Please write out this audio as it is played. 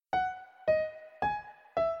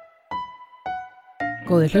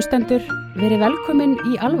Góðir hlustendur, verið velkomin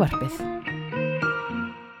í Alvarpið.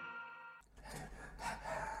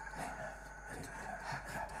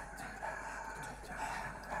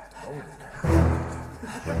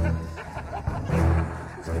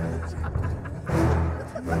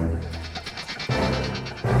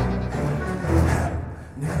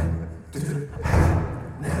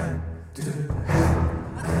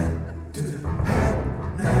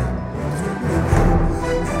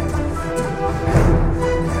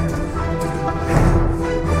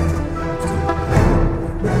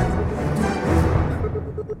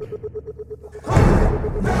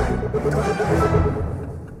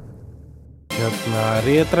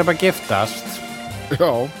 Ríðdrepa giftast.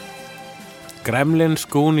 Já. Gremlins,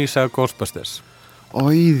 Goonies eða Ghostbusters.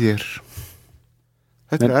 Æðir.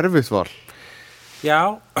 Þetta erfitt val.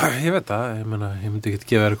 Já, ég veit það. Ég myndi ekki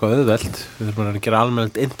gefa þér eitthvað auðvelt. Við þurfum að gera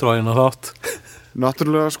almennilegt intro-inn á þátt.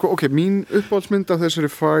 Náttúrulega, ok, mín uppáhaldsmynd af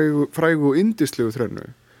þessari frægu og yndislegu þrennu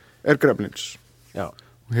Gremlins. Já.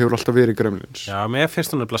 Hún hefur alltaf verið Gremlins. Já, mér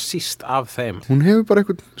finnst hún nefnilega síst af þeim. Hún hefur bara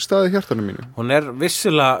einhvern stað í hjartanum mínu. Hún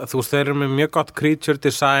vissilega, þú veist, þeir eru með mjög gott creature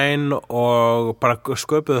design og bara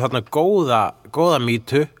sköpuðu þarna góða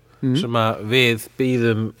mýtu sem að við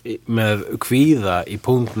býðum með kvíða í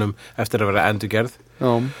punktnum eftir að vera endurgerð.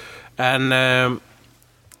 Já. En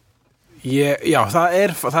það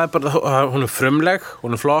er bara, hún frumleg,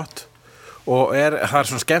 hún flott og það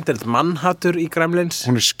er svona skemmtilegt mannhattur í Gremlins.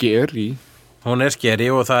 Hún scary. Hún skeri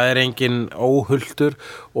og það er engin óhulltur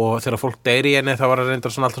og þegar fólk deyr í henni þá var það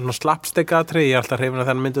reyndar svona alltaf svona slapstick-atriði. Ég er alltaf hrifin af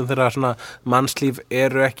þennan myndum þegar svona mannslíf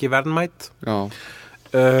eru ekki verðmæt. Já.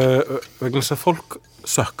 Vegna þess að fólk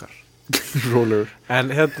sökkar. Rólegur.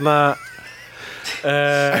 En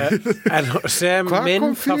en sem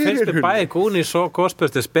mynd þá finnst mér bæði Goonies og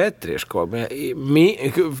Ghostbusters betri, sko.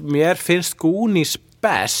 Mér finnst Goonies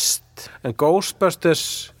best en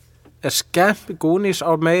Ghostbusters Goonies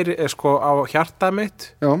á meiri sko á hjartað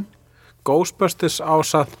mitt. Já. Ghostbusters á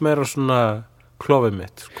samt meira svona klofið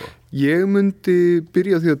mitt, sko. Ég myndi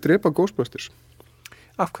byrja því að drepa Ghostbusters.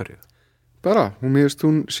 Af hverju? Bara,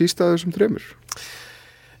 hún síst að þessum þremur.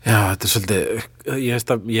 Já, þetta svolítið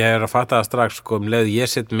ég að fatta það strax, sko, leið ég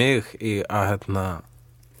set mig í að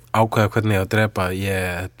ákveða hvernig ég að drepa,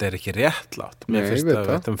 þetta ekki réttlátt. Mér finnst að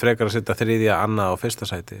þetta frekar að setja þriðja, annað og fyrsta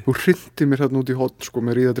sæti. Þú hrinti mér þarna út í hotn, sko,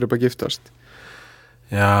 með ríðadrepa giftast.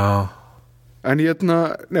 Já. En ég myndi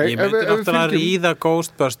náttúrulega að ríða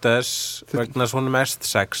Ghostbusters vegna þess að hún mest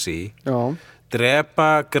sexy. Já. Drepa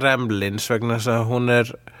Gremlins vegna þess að hún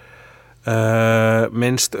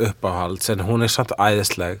minnst uppáhalds en hún samt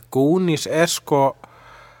æðisleg. Goonies sko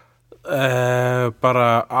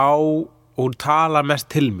bara hún tala mest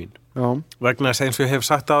til mín. Já. Vegna þess eins og ég hef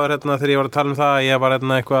sagt á þér þegar ég var að tala um það að ég var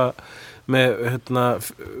eitthvað með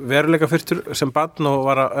veruleika fyrstur sem barn og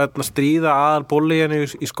var að stríða aðal bullyinu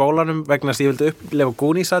í skólanum vegna þess að ég vildi upplefa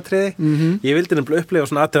Goonies-atriði. Ég vildi nefnilega upplefa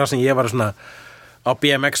svona atriða sem ég var svona á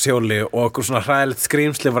BMX-hjóli og okkur svona hræðilegt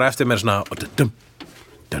skrýmsli var eftir mér svona dum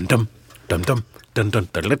dum dum dum dum dum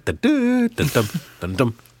dum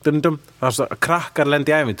dum dum dum þannig að krakkar lendi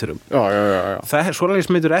í ævintýrum. Já. Það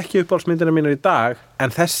svoleiðismyndur ekki uppáhaldsmyndina mínar í dag en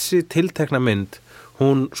þessi tiltekna mynd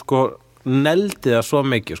hún sko neldi það svo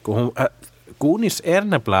mikið, sko. Goonies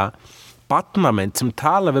nefnilega barnamynd sem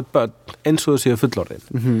tala við börn eins og þau séu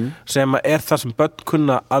fullorðin sem það sem börn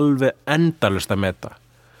kunna alveg endalaust að meta.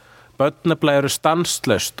 Börn nefnilega eru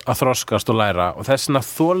stanslaust að þroskast og læra og þessna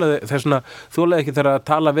þoleði ekki þegar að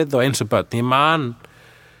tala við þá eins og börn. Ég man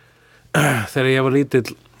þegar ég var lítill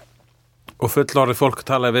og fullorðið fólk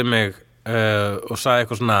talaði við mig og sagði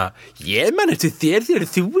eitthvað svona ég man eftir þér þegar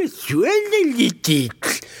þú svo lítill.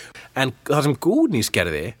 En það sem Goonies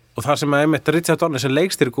gerði og það sem einmitt Richard Donner sem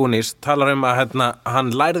leikstýrir Goonies talar um að hann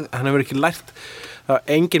hefur ekki lært að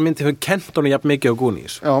engin myndi hefur kennt honum jafn mikið á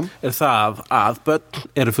Goonies. Já. Það að börn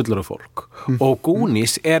eru fullorðið fólk og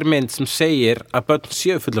Goonies mynd sem segir að börn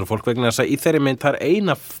séu fullorðið fólk vegna þess að í þeirri mynd það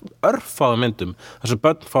eina örfáða myndum þess að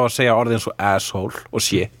börn fá að segja orðin eins og asshole og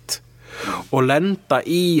shit og lenda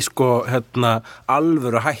í sko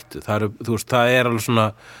alvöru hættu. Það alveg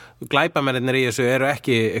svona glæpamennir í þessu eru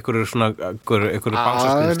ekki einhverjur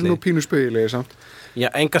bangsaskrimsli. Það nú pínu spauðilegi samt. Já,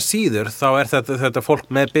 enga síður þá þetta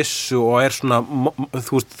fólk með byssu og svona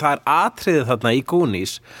það atriðið þarna í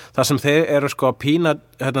Goonies þar sem þeir eru sko að pína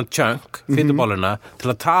chunk, fyndubóluna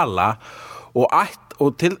til að tala og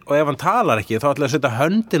ef hann talar ekki þá ætla að setja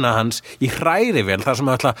höndina hans í hrærivél þar sem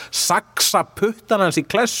hann ætla að saksa puttan hans í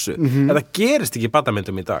klessu. Þetta gerist ekki í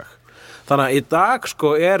barnamyndum í dag. Þannig að í dag sko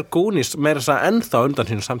Goonies meira þess að ennþá undan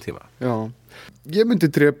sínu samtíma. Já. Ég myndi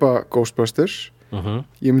drepa Ghostbusters.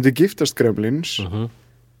 Ég myndi giftast Gremlins.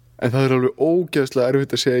 En það alveg ógeðslega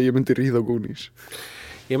erfitt að segja að ég myndi ríða á Goonies.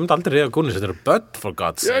 Ég myndi aldrei ríða Goonies, þetta eru börn for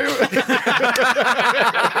God's sake.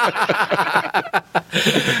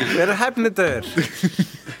 Við erum hefnitur.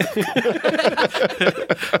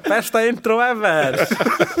 Besta intro ever.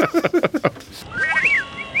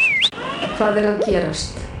 Hvað að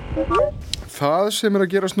gerast? Það sem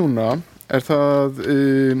að gerast núna er það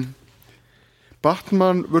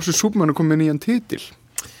Batman vs. Superman er komið með nýjan titil.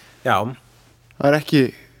 Já. Það ekki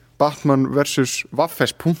Batman vs.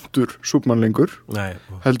 Waffes punktur Superman lengur. Nei.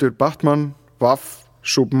 Heldur Batman, Waff,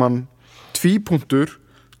 Superman, tvípunktur,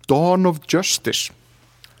 Dawn of Justice.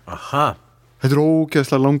 Aha. Þetta er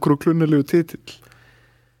ógeðslega langur og klunnalegu titill.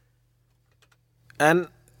 En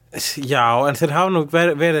þeir hafa nú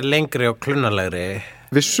verið lengri og klunnalegri.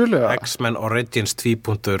 Vissulega. X-Men Origins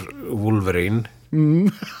tvípunktur Wolverine.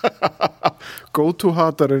 Go to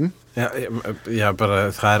hatarinn. Já,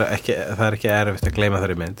 bara það er ekki erfitt að gleyma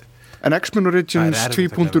þeirri mynd. En X-Men Origins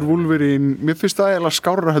tvípunktur Wolverine, mér finnst það eiginlega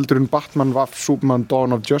skárra heldur en Batman, Waff, Superman, Dawn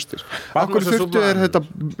of Justice. Akkur þurftu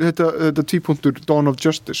þetta tvípunktur Dawn of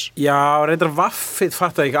Justice? Já, reyndar Waffið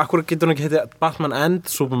fatt ekki. Akkur getur hún ekki heitið Batman and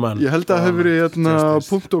Superman? Ég held að það hefur verið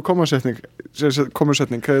punkt og kommasetning.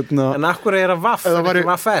 En akkur er að Waff, ekki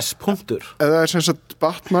Waffes, punktur? Eða er sem sagt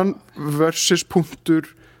Batman versus punktur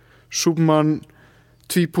Superman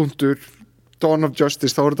tvípunktur Dawn of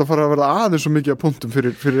Justice, þá er þetta að fara að verða aðeins svo mikið að punktum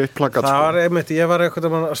fyrir eitt plakat. Það var einmitt, ég var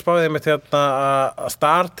eitthvað að spáði einmitt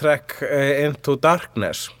Star Trek Into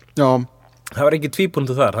Darkness. Já. Það var ekki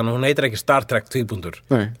tvípuntur þar, þannig hún heitir ekki Star Trek tvípuntur.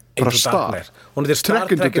 Nei, bara Star. Hún heitir Star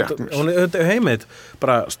Trek Into Darkness. Hún heitir heimitt,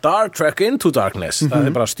 bara Star Trek Into Darkness.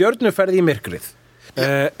 Það er bara stjörnuferð í myrkrið.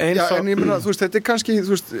 En ég meina, þú veist, þetta er kannski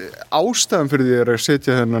ástæðan fyrir því að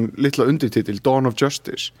setja þennan litla undirtitil Dawn of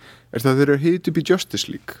Justice er það þeir eru hit upp í Justice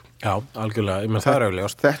League. Já, algjörlega, ég meina það er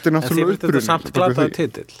augljóst. Þetta er náttúrulega upprunni. En þið viltu samt glataði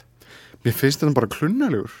titill? Mér finnst þetta bara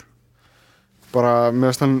klunnalegur.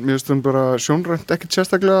 Mér finnst hann bara sjónrænt ekkert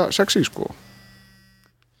sérstaklega sexy, sko.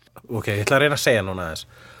 Ok, ég ætla að reyna að segja núna aðeins.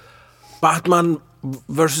 Batman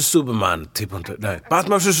vs. Superman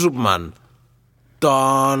Batman vs. Superman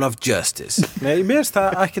Dawn of Justice. Nei, mér finnst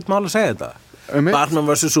það ekkert mál að segja þetta. Batman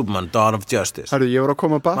vs. Superman, Dawn of Justice. Herru, ég var að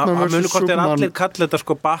koma Batman vs. Superman. Allir kalla þetta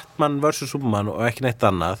sko Batman vs. Superman og ekki neitt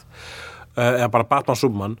annað. Eða bara Batman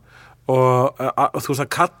Superman. Og þú veist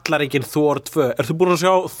að kallar ekki Thor 2. Ertu búin að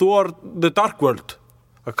sjá Thor The Dark World?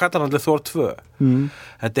 Það kallar allir Thor 2.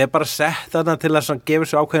 Þetta er bara sett þarna til að gefa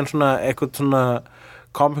sér ákveðin svona eitthvað svona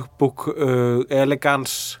comic book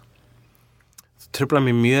elegance. Trufla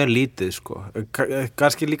mér mjög lítið sko.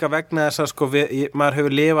 Kannski líka vegna þess að sko maður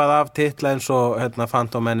hefur lifað af titla eins og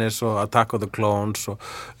Phantom Menace og Attack of the Clones og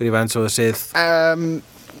Revenge of the Sith.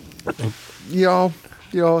 Já,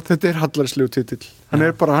 þetta er hallærislegu titill. Hann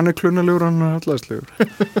er klunnalegur, hann er hallærislegur.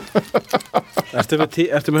 Ertu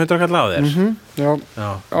með 100 kalla á þér? Já.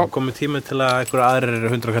 Komið tími til að einhverju aðrir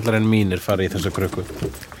 100 kallar en mínir fara í þessu krukku.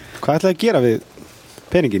 Hvað ætlaði að gera við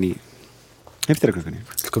peningin í heimstýrakrukkunni?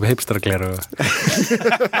 Sko við heimstýrakleru.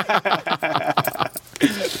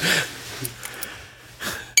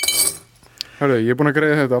 Herru, ég er búin að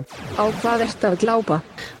greiða þetta. Á hvað ertu að glápa?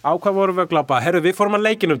 Á hvað vorum við að glápa? Herru, við fórum að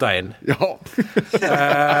leikinn daginn. Já.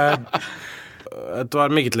 Þetta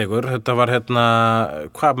var mikill leikur. Þetta var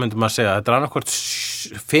hvað myndum maður segja? Þetta er annarkvort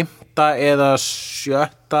 5. eða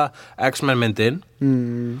 7. X-Men myndin.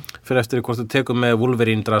 Fyrir eftir hvort þú tekur með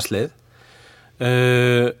Wolverine draslið.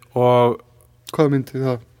 Og hvað myndi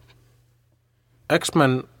það?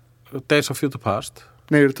 X-Men Days of Future Past.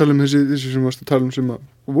 Nei, ég er að tala þessi sem varst að tala sem að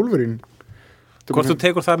Wolverine. Hvort þú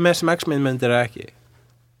tekur það með sem X-Men myndir eða ekki?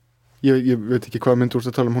 Ég veit ekki hvað mynd þú ert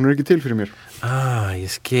að tala hún er ekki til fyrir mér.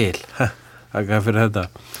 Ég skil. Það er fyrir þetta.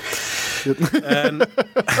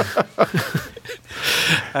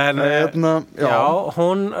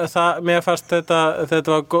 Mér fannst þetta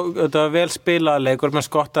var vel spilað leikur með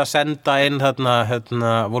skott að senda inn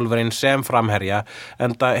Wolverine sem framherja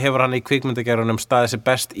en það hefur hann í kvikmyndagerðunum staðið sér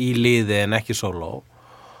best í liði en ekki solo.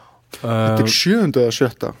 Þetta er 7. eða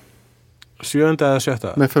 7. 7. eða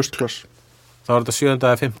 7. Með first class. Þá er þetta 7.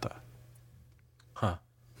 eða 5.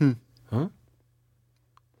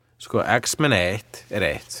 Sko, X-Men 1 er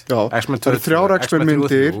 1. Já, X-Men 2 það eru 3 X-Men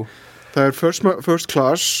myndir. Það er first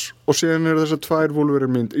class og síðan eru þessar 2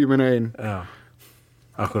 Wolverine mynd, ég meina 1. Já,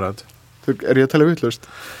 akkurat. Er ég að tala vitlaust?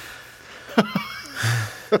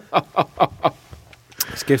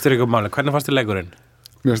 Skiptir ykkur máli, hvernig fannst þér leikurinn?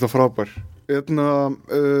 Mér finnst það frábær.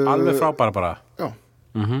 Alveg frábæra bara? Já.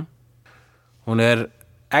 Hún er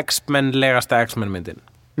X-Men-legasta X-Men-myndin.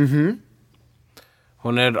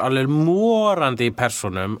 Hún er alveg morandi í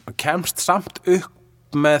persónum og kemst samt upp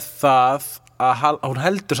með það að hún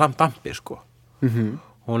heldur samt dampi sko.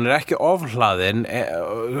 Hún ekki ofhlaðin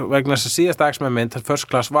vegna þess að síðasta X-Men mynd First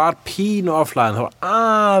Class var pínu ofhlaðin, það var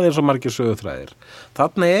aðeins svo margir söguþræðir.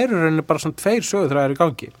 Þarna eru rauninni bara svona 2 söguþræðir í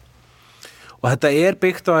gangi. Og þetta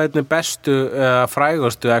byggt á einni bestu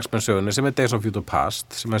frægustu X-Men sögunni sem Days of Future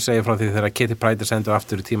Past sem segir frá því þegar Kitty Pryde sendur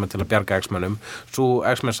aftur í tíma til að bjarga X-Menum. Svo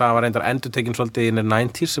X-Men saga var reyndar endurtekin svolítið í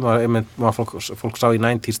 90s sem var fólk sá í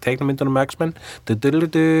 90s teiknumyndunum með X-Men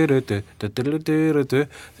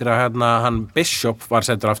þegar hann Bishop var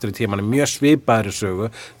sendur aftur í tíma mjög svipaðri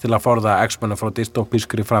sögu til að forða X-Menum frá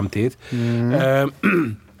dystopískri framtíð.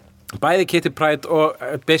 Bæði Kitty Pryde og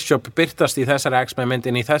Bishop birtast í þessari X-Men mynd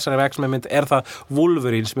en í þessari X-Men mynd það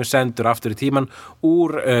Wolverine sem sendur aftur í tíman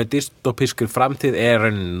úr dystopískri framtíð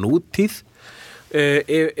nútíð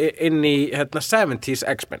inn í 70s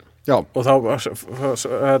X-Men. Já. Og þá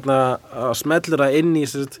smellur það inn í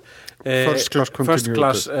First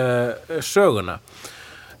Class söguna.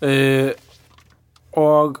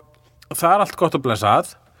 Og það allt gott að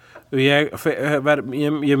blessað. Ég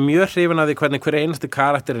mjög hrifin af því hvernig hver einasti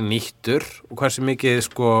karakter nýttur og hversu mikið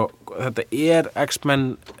sko, þetta X-Men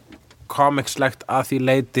comicslegt að því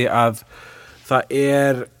leiti að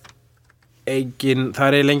það engin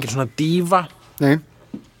svona dífa. Nei.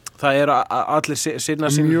 Það allir sinna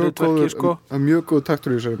sín hlutverki sko. Mjög góð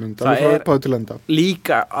taktur í þessari mynd, alveg frá upphaf til enda.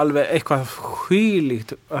 Líka alveg eitthvað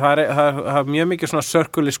hvílíkt. Það er mjög mikið svona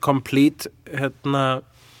circle is complete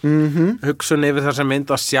hugsun yfir þessa mynd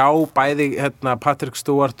að sjá bæði Patrick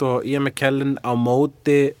Stewart og Ian McKellen á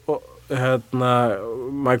móti og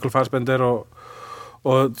Michael Fassbender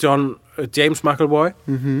og James McAvoy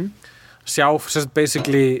sjá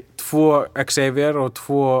basically 2 Xavier og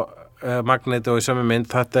 2 Magneto í sömu mynd.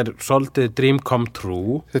 Þetta svolítið dream come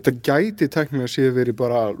true. Þetta gæti teknilega séð verið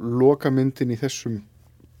bara loka myndin í þessum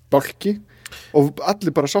bálki og allir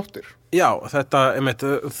bara sáttir. Já, þetta,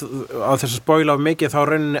 á þess að spoila of mikið, þá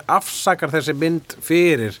rauninni afsakar þessi mynd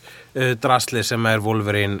fyrir drasli sem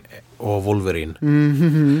Wolverine og Wolverine.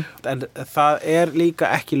 En það líka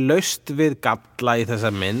ekki laust við galla í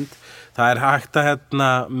þessa mynd. Það hægt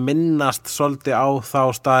að minnast svolítið á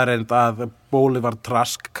þá staðreind að Bolivar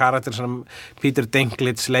Trask, karakter sem Peter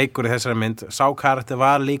Dinklage leikur í þessari mynd, sá karakter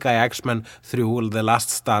var líka í X-Men 3, The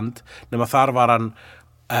Last Stand, nema þar var hann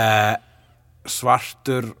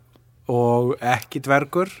svartur og ekki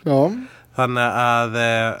dvergur. Já. Þannig að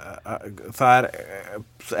það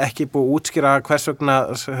ekki búið að útskýra hvers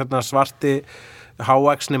vegna svarti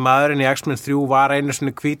hávaxni maðurinn í X-Men 3 var einu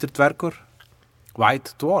sinni hvítur dvergur.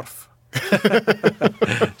 White Dwarf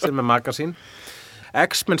sem magasín.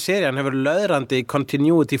 X-Men-serían hefur löðrandi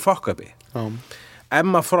continuity fuck-upi.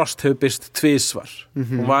 Emma Frost hefur byrst tvisvar.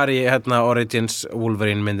 Hún var í Origins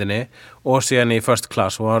Wolverine myndinni og síðan í First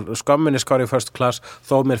Class. Hún var skömminni skár í First Class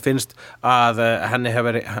þó mér finnst að henni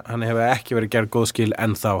hefur ekki verið gerð góð skil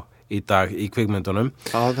ennþá í dag í kvikmyndunum.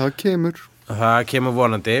 Það kemur. Það kemur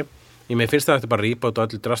vonandi. Mér finnst það eftir bara rýpa út á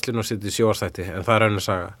öllu draslinu og setja í sjóastætti en það önnur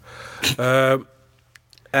saga.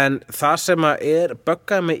 En það sem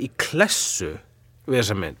böggaði mig í klessu við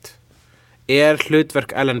þessa mynd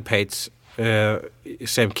hlutverk Ellen Page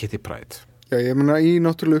sem Kitty Pryde. Já, ég meina í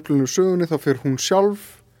náttúrulega upplunum sögunni þá fer hún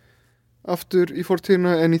sjálf aftur í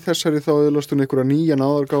fortíðina en í þessari þá öðlast hún einhverja nýja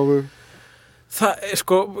náðargáfu. Það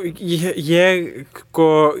ég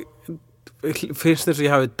finnst þess að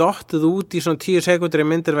ég hafi dottið út í svona 10 sekúndur í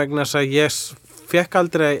myndir vegna þess að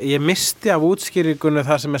ég misti af útskýringunni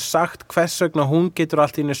það sem sagt hvers vegna hún getur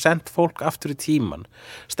allt í einu sendt fólk aftur í tíman.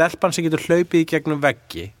 Stelpan sem getur hlaupið í gegnum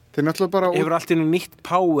veggi hefur allt í einu nýtt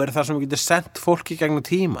power þar sem getur sendt fólk í gegnum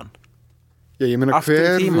tíman. Já, ég meina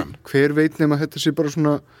hver veit nema þetta sé bara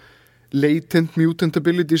svona latent mutant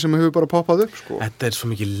ability sem hefur bara poppað upp sko. Þetta svo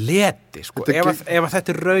mikið leti sko. Ef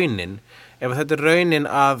þetta raunin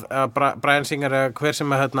að Bryan Singer hver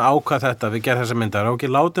sem ákvað þetta við gerð þessa myndar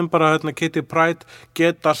látum bara Kitty Pryde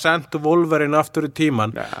geta sendt Wolverine aftur í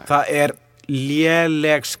tíman. Það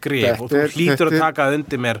léleg skrif og þú hlýtur að taka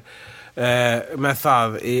undir mér með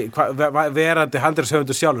það verandi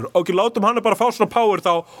handritshöfundur sjálfur látum hann bara fá svona power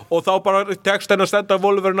þá og þá bara tekst henn að senda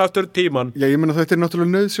Wolverine aftur í tíman. Já, ég meina þetta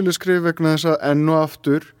náttúrulega nauðsynleg skrif vegna þess að enn og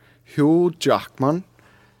aftur Hugh Jackman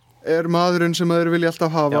maðurinn sem þeir vilja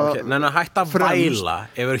alltaf hafa. Já, okay. Hætta að væla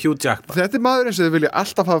yfir Hugh Jackman. Þetta maðurinn sem þeir vilja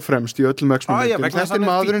alltaf hafa fremst í öllum X-Men. Þetta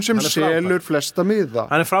maðurinn sem selur flesta miða.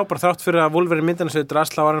 Hann frábær þrátt fyrir að Wolverine myndina sem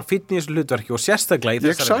drasla var hann fínn í þessu hlutverki og sérstaklega í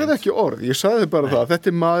þessari mynd. Ég sagði ekki orð, ég sagði bara það.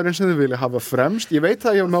 Þetta maðurinn sem þeir vilja hafa fremst. Ég veit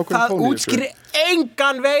það ég á nákvæmlega tóni. Það útskýrir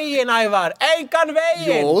engan veginn, Ævar. Engan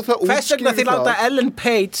veginn. Jó, það útskýrir því láta Ellen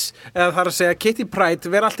Page, eða þar að segja Kitty Pryde,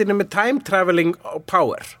 vera allt inni með time traveling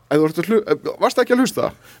power. Varstu ekki að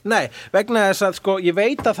hlusta? Nei, vegna þess að sko, ég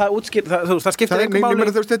veit að það skiptir einhver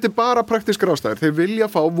máli. Þetta er bara praktískar ástæður. Þeir vilja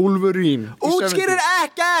fá Wolverine. Útskýrir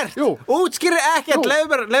ekkert. Leif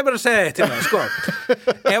mér að segja þetta, sko.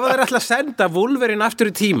 Ef þeir ætla að senda Wolverine aftur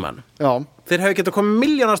í tíman, þeir hefur getað komið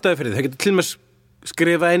milljón stöðu fyrir því. Þeir getað til og með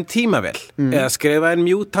skrifað inn tímavél eða skrifað inn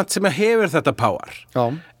mutant sem hefur þetta power.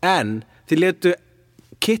 En þeir letu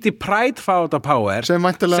Kitty Pryde fá þetta power sem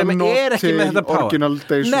er ekki með þetta power.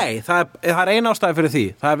 Nei, það er eina ástæða fyrir því.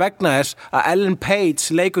 Það er vegna þess að Ellen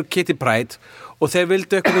Page leikur Kitty Pryde og þeir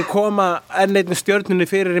vildu eitthvað koma enn einn stjörnunni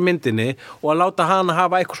fyrir í myndinni og að láta hana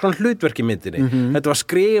hafa eitthvað svona hlutverk í myndinni. Þetta var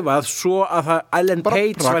skrifað svo að Ellen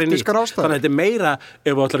Page var í nýtt. Þannig að þetta er meira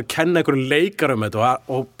ef þú ætlar að kenna einhverjum leikarum þetta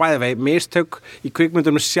og bæði vegi mistök í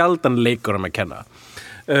kvikmyndum sjaldan leikarum að kenna.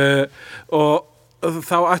 Og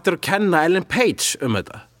þá ættir að kenna Ellen Page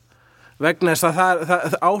þetta. Vegna þess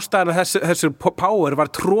að ástæðan að þessu power var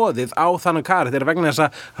tróðið á þannig karakter vegna þess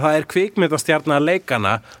að það er kvikmyndastjarna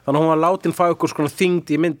leikana þannig að hún var látin fá ykkur svona þyngd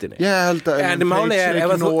í myndinni. Ég held að Ellen Page er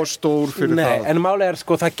ekki nóg stór fyrir það. En málið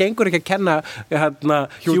sko það gengur ekki að kenna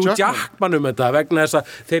Hugh Jackman þetta vegna þess að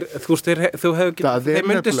þeir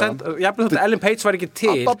myndu senda jafnvel þátt að Ellen Page var ekki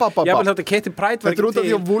til jafnvel þátt að Kitty Pryde var ekki til. Þetta er út af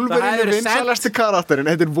því að Wolverine er vinsalasti karakterinn.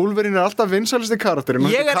 Þetta er Wolverine er alltaf vinsalasti karakterinn.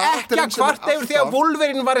 Ég er ekki að kvarta yfir því að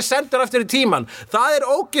Wolverine var sendur aftur í tíman. Það er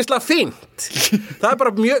ógeðslega fínt. Það er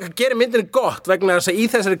bara mjög, gerir myndinni gott vegna þess að í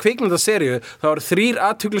þessari kvikmyndaseríu þá eru 3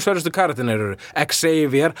 athyglisverðustu karakterinn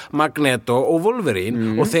Xavier, Magneto og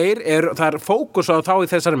Wolverine og það er fókus á þá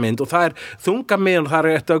í þessari mynd og það er þunga miðan og það er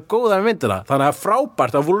eftir að góða með myndina. Þannig að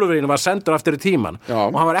frábært að Wolverine var sendur aftur í tíman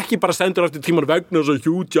og hann var ekki bara sendur aftur í tíman vegna þess að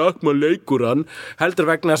Hugh Jackman leikur hann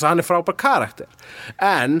heldur vegna þess að hann er frábær karakter.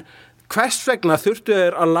 En hvers vegna þurftu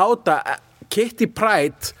þeir að láta Kitty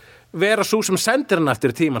Pryde vera svo sem sendir hann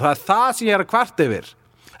eftir tíman. Það er það sem ég er að kvarta yfir.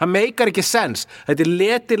 Það meikar ekki sens. Þetta er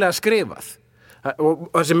letilega skrifað. Og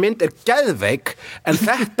þessi mynd er geðveik en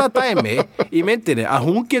þetta dæmi í myndinni að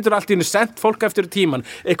hún getur allt í henni sendt fólk eftir tíman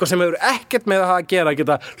eitthvað sem hefur ekkert með það að gera að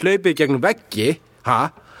geta hlaupið gegnum veggi.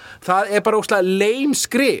 Það er bara óslega lame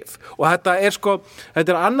skrif og þetta er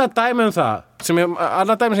annað dæmi það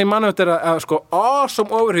annað dæmi sem ég manna þetta er að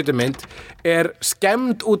awesome overhýtumynd er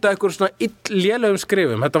skemmt út af einhverjum svona lélegum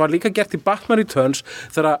skrifum. Þetta var líka gert í Batman Returns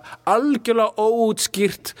þegar algjörlega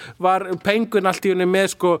óútskýrt var Penguin allt í henni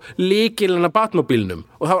með lykilinn af Batmobílnum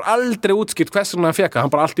og það var aldrei útskýrt hvers vegna hann fékk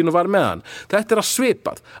hann bara allt í henni var með hann. Þetta er að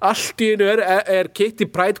svipað. Allt í henni er Kitty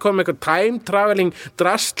Pryde komið með eitthvað time traveling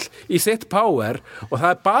drasl í sitt power og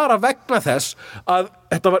það er bara vegna þess að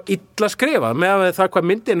þetta var illa skrifað með það hvað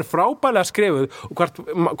myndin er frábærlega skrifuð og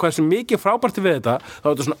hvað sem mikið frábært við þetta þá er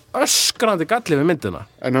þetta svona öskrandi galli við myndina.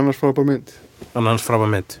 En annars frábær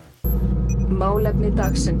mynd. Málefni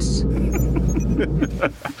dagsins.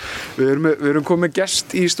 Við erum komið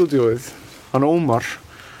gest í stúdíóið. Hann Ómar.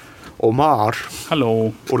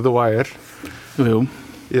 Halló. Úr The Wire. Jú.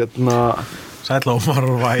 Sæll Ómar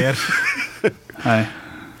úr Wire. Hæ.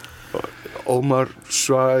 Ómar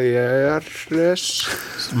Suárez.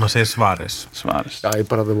 Maður segir Suárez. Já, ég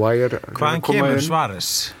bara The Wire. Hvaðan kemur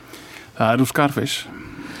Suárez? Það er úr Scarface.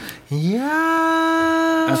 Já.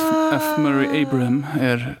 F. Murray Abraham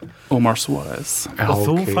er Ómar Suárez. Og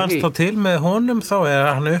þú fannst þá til með honum þá? Er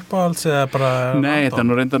hann uppáhalds eða bara... Nei, þetta er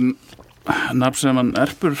nú reyndar nafn sem hann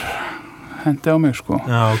Erpur hendi á mig,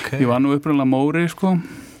 Já, ok. Ég var nú upprunlega Móri,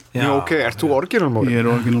 Já, ok. Ert þú original Móri? Ég er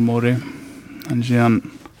original Móri. En síðan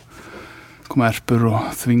kom Erpur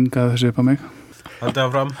og þvingaði þessu upp á mig. Þetta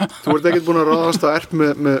var fram. Þú ert ekkert búin að ráðast að Erp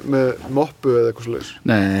með moppu eða eitthvað svoleiðis?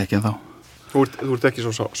 Nei, ekki en þá. Þú ert ekki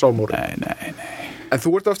svo sámóri? Nei. En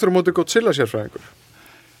þú ert aftur á móti Godzilla sérfræðingur?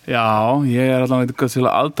 Já, ég er allavega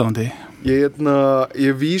Godzilla aðdáandi. Ég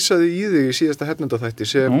vísaði í þig í síðasta hernendaþætti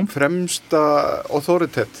sem fremsta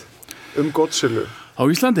authoritet Godzilla. Á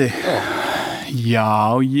Íslandi?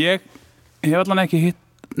 Já, ég hef allavega ekki hitt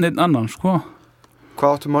neitt annan,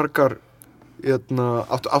 Hvað áttu margar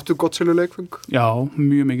áttu Godzilla leikfeng? Já,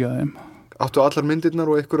 mjög mikið af þeim. Áttu allar myndirnar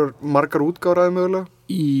og einhverjar margar útgáraði mögulega?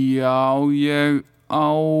 Já, ég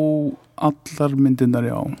á allar myndirnar,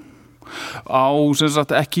 já. Á, sem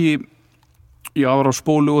sagt, ekki ég var á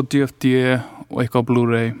spólu og DVD og eitthvað á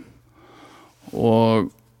Blu-ray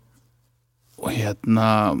og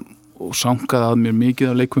og sankaði að mér mikið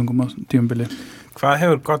af leikfengum á tímabili. Hvað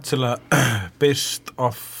hefur Godzilla byrst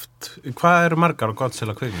oft? Hvað eru margar á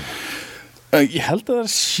Godzilla kvikmynd? Ég held að það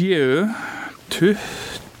séu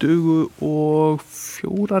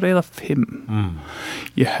 24 eða 5.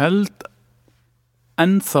 Ég held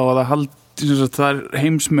ennþá að það er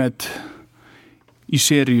heimsmet í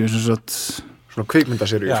seríu svona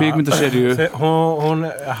kvikmyndaseríu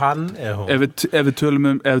hann ef við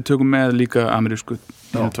tökum með líka amerísku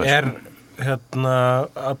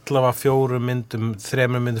allavega 3 myndum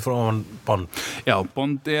frá ofan Bond já,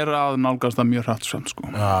 Bond að nálgast það mjög hratt samt sko.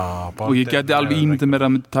 Og ég geti alveg ímyndið mér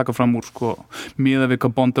að myndi taka fram úr sko, miðað við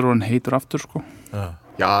hvað Bond hann heitur aftur sko.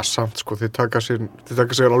 Já, samt sko, þið taka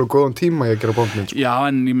sér alveg góðan tíma í að gera Bondmynd sko. Já,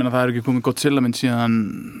 en ég meina það ekki komið Godzilla mynd síðan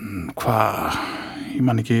ég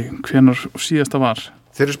man ekki hvenær síðasta var.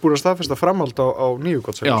 Þeir eru búin að staðfesta framhald á nýju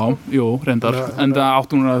Godzilla. Já, jú, reyndar. En það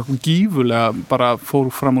áttum að gífulega bara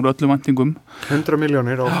fór fram úr öllum væntingum. 100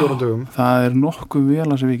 milljónir á 4 dögum. Það nokkuð vel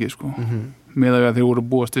að sér vikið, sko. Með að þeir voru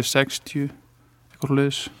búast við 60, eitthvað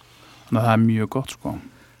leiðis. Þannig að það mjög gott, sko.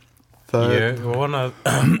 Ég vona að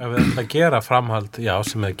ef þeir ætla að gera framhald, já,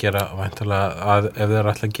 sem þeir gera væntanlega, að ef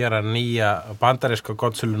þeir ætla að gera nýja bandaríska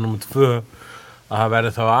Godzilla nr. 2 að það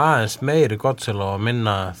verði þá aðeins meiri Godzilla og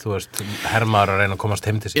minna, þú veist, hermaður að reyna að komast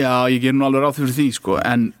heim til sín. Já, ég ger nú alveg ráð fyrir því, sko,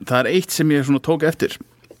 en það eitt sem ég svona tók eftir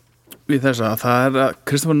við þessa, það að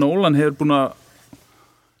Christopher Nolan hefur búin að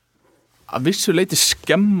vissu leyti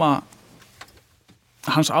skemma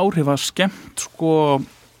hans áhrif að skemmt, sko,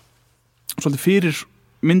 svolítið fyrir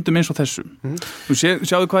myndum eins og þessu. Þú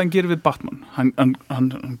sjáðu hvað hann gerir við Batman.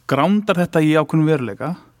 Hann grándar þetta í ákveðnum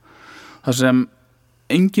veruleika, þar sem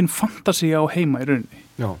engin fantasi á heima í rauninni.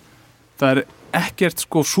 Já. Það ekkert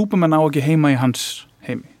sko, Superman á ekki heima í hans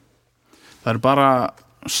heimi. Það bara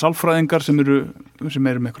sálfræðingar sem eru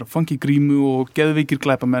með eitthvað funky grímu og geðveikir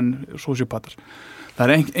glæpamenn, sociopatar.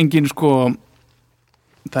 Það engin sko,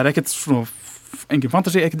 það ekkert svona, engin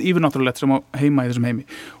fantasi, ekkert yfirnáttúrulegt sem á heima í þessum heimi.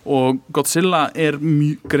 Og Godzilla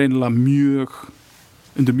greinilega mjög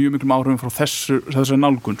undir mjög miklum áhrifum frá þessari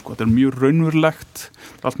nálgun, sko. Þetta mjög raunverulegt,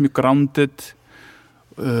 allt mjög grounded,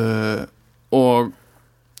 og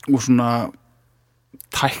svona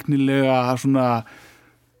tæknilega svona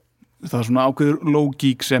það svona ákveður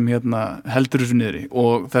lógík sem heldur þessu niðri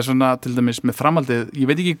og þess vegna til dæmis með framhaldið, ég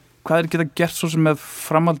veit ekki hvað geta gert svo sem með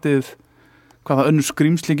framhaldið hvaða önnur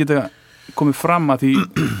skrýmsli geta komið fram að því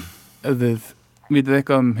ef þið vitið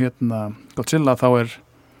eitthvað Godzilla þá eru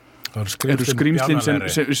skrýmslin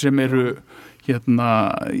sem eru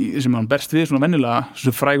sem hann berst við svona venjulega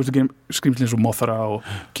sem frægustu skrýmslin svo Mothra og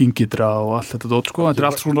King Ghidorah og allt þetta dót sko, þetta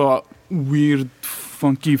allt svona weird,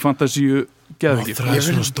 funky, fantasíu geðveikir. Mothra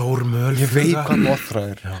svona stór möl. Ég veit hvað Mothra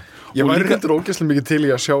Ég væri reyndar ógeðslega mikið til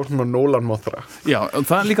í að sjá svona Nolan Mothra. Já,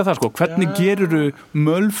 það líka það sko, hvernig gerirðu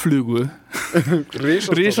mölflugu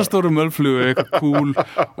risastóru mölflugu, eitthvað cool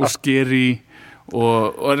og scary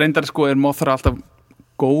og reyndar sko Mothra alltaf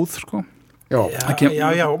góð sko. Já,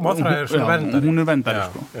 Mothra svona verndari. Hún verndari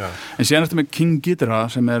sko. En síðan eftir með King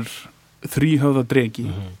Ghidorah sem 3-höfða dreki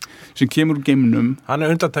sem kemur úr geiminum. Hann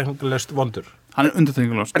undantekningarlaust vondur. Hann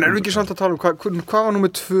undantekningarlaust. En erum við ekki svolítið að tala um hvað var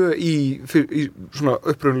númer 2 í svona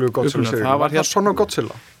upprunalegu Godzilla-seríu? Var það svona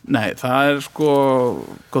Godzilla? Nei, það sko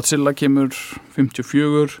Godzilla kemur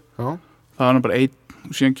 54. Já. Það var bara 1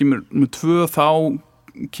 og síðan kemur númer 2 þá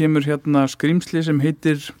kemur skrýmsli sem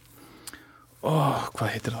heitir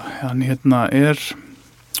hvað heitir það? Hann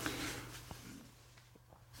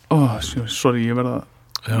sorry, ég verða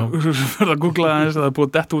að googla það það búið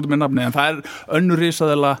að detta út með nafni en það önnur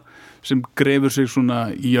risaðela sem grefur sig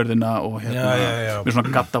svona í jörðina og með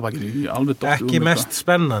svona gaddabakir ekki mest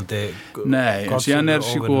spennandi. Nei, en síðan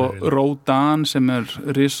sko Rodan sem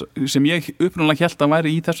ég upprunalega hélt að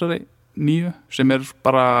væri í þessari nýju sem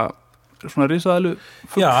bara svona risaðalu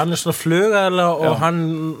Já, hann svona flugaðala og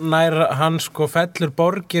hann sko fellur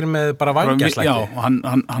borgir með bara vængjarslætti. Já,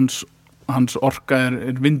 hans orka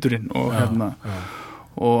vindurinn og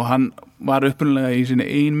og hann var upprunalega í sinni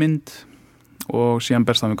ein mynd og síðan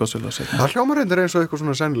berst hann við Godzilla. Það hljómar reyndar eins og eitthvað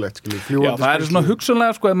svona sennilegt Já, það svona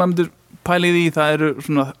hugsanlega sko ef maður myndir pæla í því, það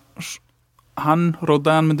svona hann,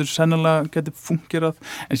 Rodan myndir sennilega geti fungerað,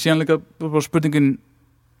 en síðan líka bara spurningin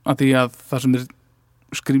að því að það sem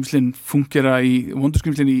skrýmslin fungera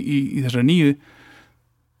vondurskrýmslin í þessari nýju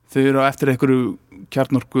þau eru á eftir einhverju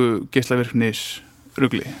kjarnorku geislavirknis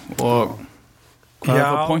rugli og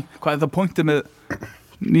hvað er það pointið með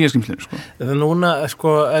nýja skrýmslinu sko? Það núna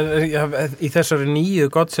sko í þessari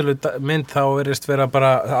nýju Godzilla mynd þá verðist vera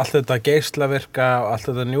bara allt þetta geislavirka og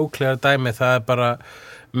allt þetta njúklear dæmi, það bara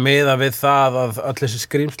miða við það að öll þessi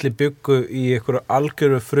skrýmsli byggu í einhverju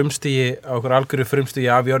algjöru frumstigi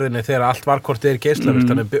af jörðinni þegar allt var hvort geislavirkt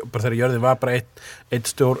þannig bara þegar jörðin var bara eitt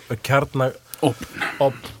stór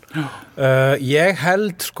Opn. Ég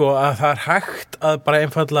held sko að það hægt að bara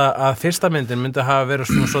einfallega að fyrsta myndin myndi hafa verið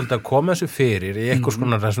svona svolítið að koma þessu fyrir í eitthvað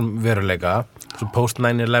svona þessum veruleika post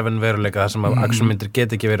 9/11 veruleika þar sem að actionmyndir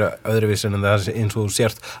get ekki verið öðruvísi en það eins og þú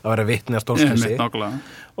sért að vera vitni að stórslæsi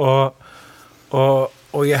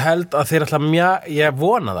og ég held að þeir alltaf ég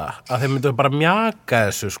vona það að þeir myndu bara mjaka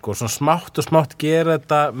þessu sko, svona smátt og smátt gera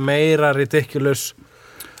þetta meira ridiculous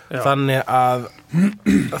þannig að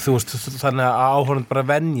þú veist, þannig að áhorfandi bara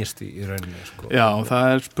venjist í rauninni sko. Já, það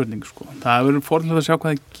er spurning sko. Það verður forðilegt að sjá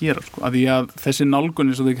hvað þeir gera sko. Að því að þessi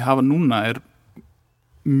nálgunni sem þeir hafa núna er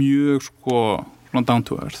mjög sko down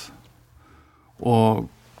to earth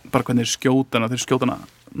og bara hvernig þeir skjótana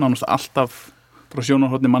nánast alltaf frá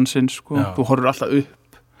sjónarhorni mannsins sko. Þú horfur alltaf upp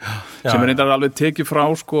sem er reyndar alveg tekið frá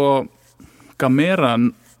sko Gamera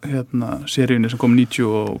seríunni sem kom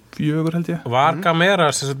 94 held ég. Var Gamera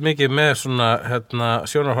sem sagt mikið með svona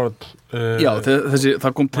sjónarhorn Já,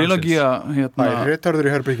 það kom trilogía Réttarður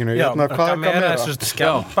í herbygginu Gamera er sem sagt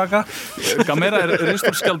skjaldbaka Gamera er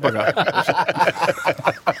ristur skjaldbaka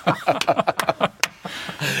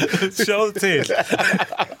Sjáðu til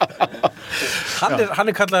Hann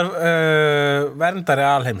er kallar verndari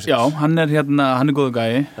alheimsins Já, hann er góðu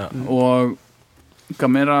gæi og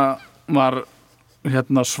Gamera var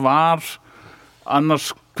svar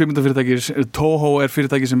annars kvikmyndafyrirtækis Toho er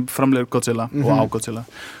fyrirtæki sem framleiðir Godzilla og á Godzilla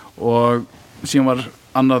og síðan var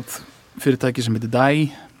annað fyrirtæki sem heitir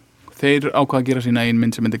Dai þeir ákvaða að gera sína ein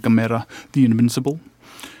mynd sem heitir Gamera The Invincible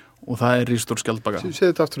og það er ristur skjaldbaka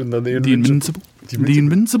Segðu þetta aftur undan The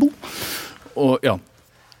Invincible og já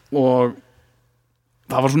og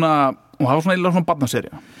það var svona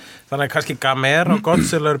barnaserja Þannig að kannski Gamera og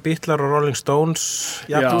Godzilla Beatles og Rolling Stones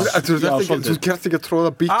Þú kert ekki að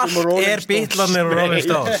tróða Beatles og Rolling Stones Allt er Beatles og Rolling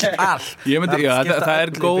Stones Allt Það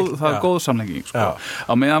er góð samlenging sko.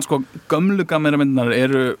 Á meðan sko gömlu Gamera myndinar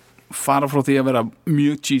eru fara frá því að vera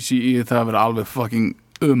mjög cheesy í það að vera alveg fucking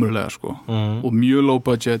ömurlega sko. Og mjög low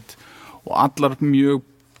budget og allar mjög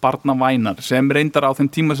barnavænar sem reyndar á þeim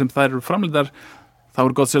tíma sem það eru framleiddar þá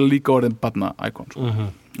er Godzilla líka orðin barna-icon sko.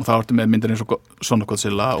 Og þá ertu með myndir eins og Son of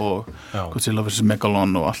Godzilla og Godzilla vs.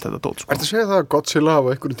 Megalon og allt þetta dót sko. Ertu að segja það að Godzilla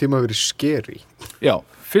hafa einhverjum tíma verið scary? Já,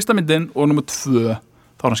 fyrsta myndin og nummer 2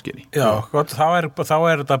 þá er hann scary Já, þá er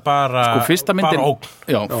þetta bara sko, fyrsta myndin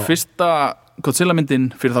fyrsta Godzilla myndin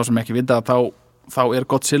fyrir þá sem ekki vita þá er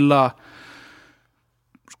Godzilla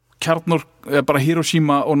kjarnor bara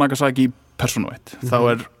Hiroshima og Nagasaki persónuvætt þá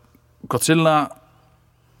er Godzilla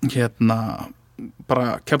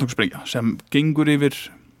bara kjarnorkusprengja sem gengur yfir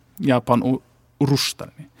Japan og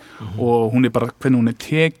rústar henni og hún er bara hvernig hún er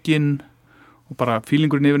tekin og bara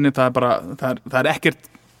feelingurinn yfir henni það er ekkert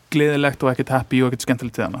gleðilegt og ekkert happy og ekkert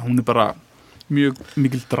skemmtilegt til hana hún er bara mjög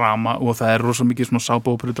mikil drama og það er rosa mikið svona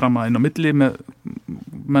sábóperu drama inn á milli með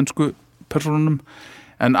mennsku persónunum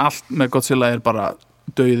en allt með Godzilla er bara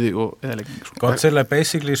dauði og eðilegging sko. Godzilla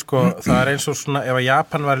basically sko, það er eins og svona ef að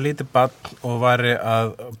Japan var lítið barn og væri að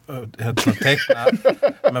teikna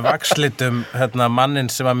með vaxlitum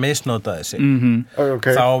mannin sem að misnótaði sig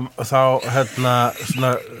þá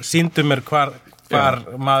svona sýndu mér hvar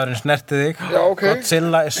maðurinn snerti þig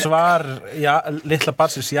Godzilla er svar litla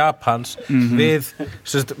barnsins Japans við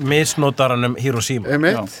misnótaranum Hiroshima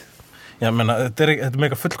Já, menna, þetta er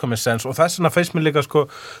mega fullkomið sens og þess vegna feist mér líka sko,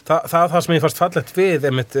 það sem ég fannst fallegt við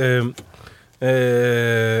einmitt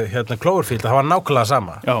Cloverfield, það var nákvæmlega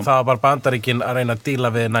sama það var bara Bandaríkin að reyna að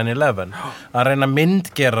díla við 9/11, að reyna að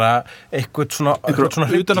myndgera eitthvað svona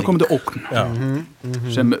utan að koma til ógn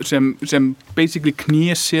sem basically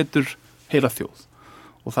knésetur heila þjóð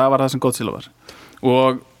og það var það sem Godzilla var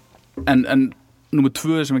og en númer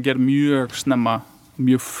 2 sem að gera mjög snemma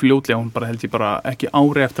mjög fljótlega, hún bara held ég bara ekki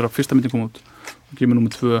ári eftir að fyrsta myndin kom út og kemur númer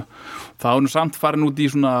 2, þá er hún samt farin út í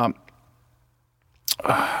svona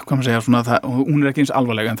hvað maður segja, svona hún er ekki eins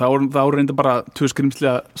alvarlega, en þá reynda bara 2 skrimsli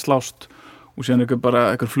að slást og síðan bara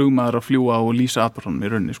eitthvað flugmaður að fljúa og lýsa atbyrðunum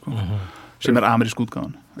í rauninni sko, sem er amerísk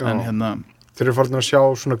útgáfan en þeir eru farin að sjá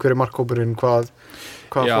svona hver er markhópurinn hvað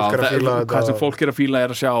fólk er að fíla hvað sem fólk er að fíla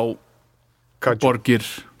er að sjá borgir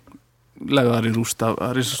legaðar í rúst af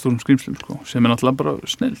risastórum skrimslum sko, sem er náttúrulega bara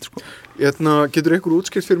snillt sko. Getur einhver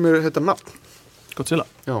útskipt fyrir mér þetta nafn? Godzilla?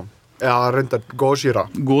 Já, reyndar Gojira.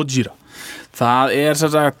 Það er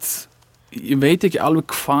sem sagt ég veit ekki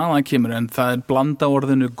alveg hvað það kemur en það er blanda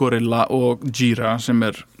orðinu gorilla og Jira sem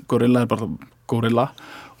er, gorilla er bara gorilla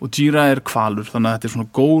og Jira er hvalur, þannig að þetta er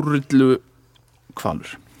svona górillu hvalur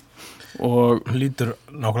og lítur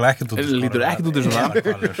nákvæmlega ekkert út svona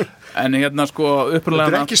en hérna sko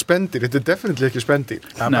upprunalega þetta ekki spendir, þetta definitely ekki spendir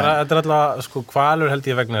þetta alltaf sko hvalur held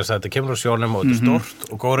ég vegna þess að þetta kemur á sjónum og þetta stórt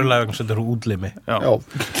og górilla vegna þess að þetta eru útlimi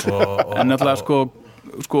en alltaf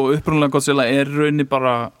sko upprunalega Godzilla raunni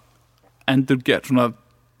bara endurgerð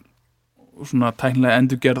svona tæknilega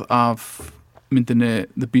endurgerð af myndinni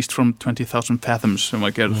The Beast from 20,000 Fathoms sem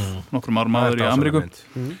var gerð nokkrum árum áður í Ameríku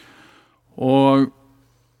og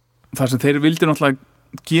það sem þeir vildi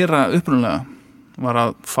náttúrulega gera upprunalega var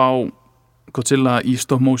að fá Godzilla í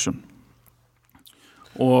stop motion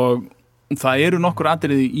og það eru nokkur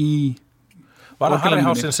atriði í var það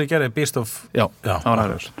Harryhausen sem gerði Beast of já það var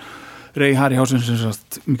Harryhausen Ray Harryhausen sem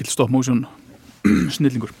sagt mikill stop motion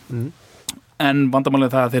snillingur en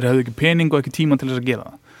vandamálið það að þeir hefðu ekki pening og ekki tíma til þess að gera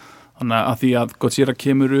það þannig að því að Godzilla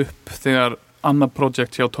kemur upp þegar annað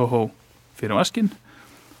projekt hjá Toho fyrir vaskinn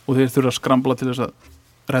og þeir þurfa að skrambla til þess að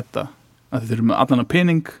redda að þeir þurfa með allan að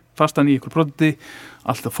pening fastan í ykkur projekti,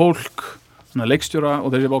 alltaf fólk svona leikstjóra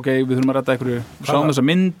og þeir séu ok, við þurfum að redda ykkur, sáum þessa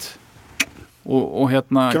mynd og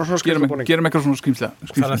hérna gerum eitthvað svona skrimslega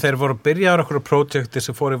þannig að þeir voru byrjaður okkur projekti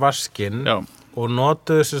sem fór í vaskinn og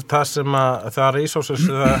notuðu það sem að það resources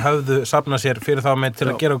höfðu safnað sér fyrir þá með til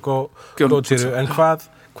að gera góðsýru en hvað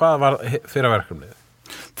var fyrir verkefnið?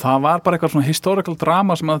 Það var bara eitthvað svona historical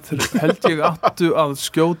drama sem að held ég áttu að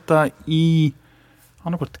skjóta í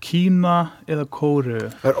annarkvort Kína eða Kóreu.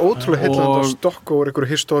 Það ótrúlega heillandi að stokka úr einhverju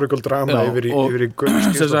historical drama yfir í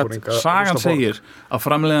skýrslabúninga. Sagan segir að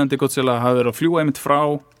framleiðandi Godzilla hafi verið að fljúga einmitt frá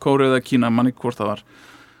Kóreu eða Kína, manni hvort það var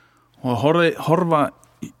og horfa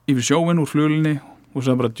yfir sjóin úr fluglinni og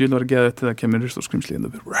svo bara djöld var að geða þetta þegar kemur rist og skrimsli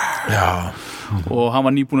og hann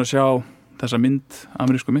var nýbúin að sjá þessa mynd,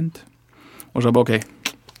 amerísku mynd og svo bara ok,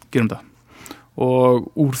 gerum það og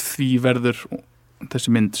úr því verður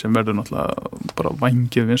þessi mynd sem verður náttúrulega bara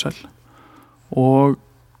vængið vinsæl og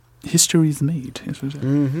history is made eins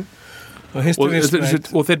og við segja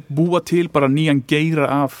og þeir búa til bara nýjan geira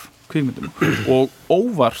af kvikmyndum og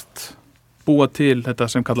óvart búa til þetta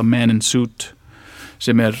sem kalla Man in Suit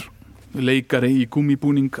sem leikari í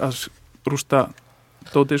gúmmíbúning að rústa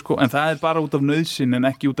dóti sko, en það bara út af nauðsyn en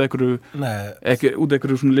ekki út af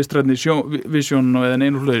einhverju svona listræðni vision eða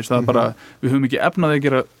neinu hlutist, það bara við höfum ekki efnaði að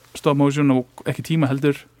gera stop motion og ekki tíma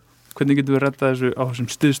heldur hvernig getum við reddað þessu á þessum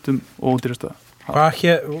styðstum og ódýrasta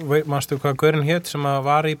Manstu hvað gaurinn hét sem að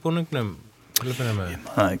var í búningnum?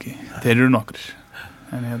 Það ekki, þeir eru nokkrir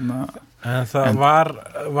en það var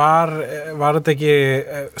þetta ekki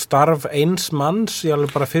starf eins manns í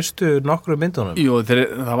alveg bara fyrstu nokkru myndunum? Jú,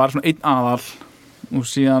 það var svona einn aðal og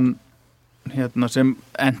síðan sem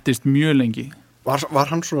endist mjög lengi Var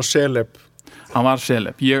hann svona celeb? Hann var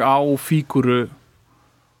celeb, ég á fíguru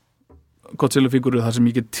Godzilla fíguru þar sem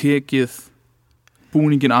ég get tekið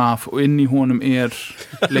búningin af og inn í honum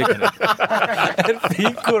leikari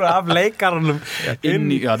fíguru af leikarunum já,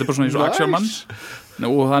 þetta bara svona eins og Axelmann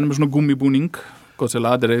og það með svona gummibúning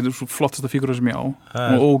Godzilla, þetta svo flottasta fíguru sem ég á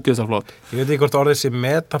og ógeðslega flott ég veit ekki hvort orðið sé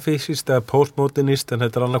metafysist eða postmodernist en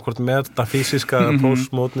þetta annarkvort metafysiska eða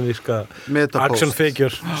postmoderniska action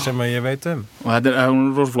figure sem ég veit og þetta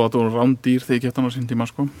rosa flott og rándýr þegar ég keypti hann á sín tíma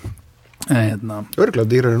sko Örugglega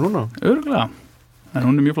dýrari núna Örugglega, en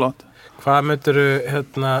hún mjög flott Hvað myndirðu,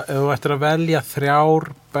 ef þú ættir að velja 3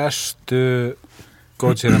 bestu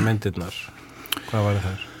Godzilla myndirnar hvað var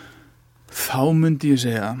það? Þá myndi ég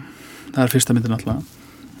segja það fyrsta myndin alltaf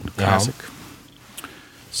classic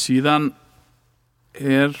síðan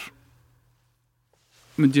ég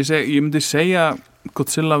myndi segja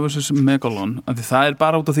Godzilla vs. Megalon af því það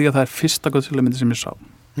bara út af því að það fyrsta Godzilla myndi sem ég sá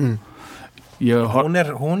hún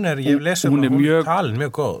er talin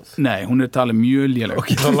mjög góð nei, hún talin mjög léleg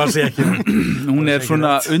ok, þá las ég ekki hún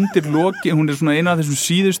svona undir loki, hún svona eina af þessum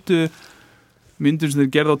síðustu myndir sem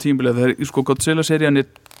þeir gerða á tímabili þegar sko Godzilla-serían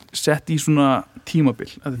sett í svona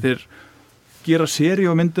tímabil að þeir gera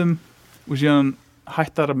seríu á myndum og síðan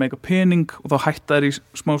hættar að meika pening og þá hættar í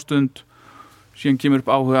smástund síðan kemur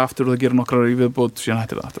upp áhuga aftur og það gera nokkrar í viðbót síðan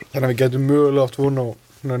hættir það aftur þannig að við getum mögulega oft vona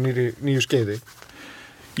á nýju skeiði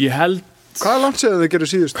ég held hvað langt séð þið gerir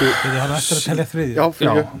síðustu? Það er eftir að telja þriðju já,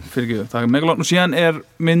 fyrir ekki, það Megalon og síðan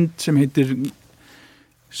mynd sem heitir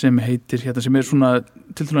sem svona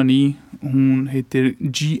tiltölulega ný hún heitir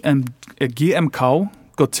GMK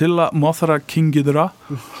Godzilla Mothra King Ghidorah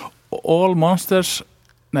Monsters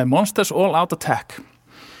All Out Attack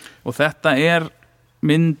og þetta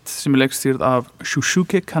mynd sem leikstýrð af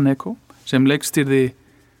Shusuke Kaneko sem leikstýrði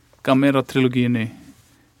Gamera trilogíinni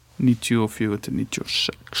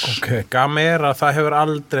 94-96 ok, Gamera, það hefur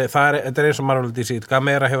aldrei þetta eins og Marvel DC,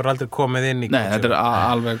 Gamera hefur aldrei komið inn í nei, þetta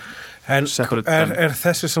alveg En er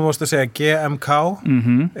þessi sem vorst að segja GMK,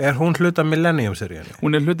 er hún hluta Millennium-seríunni?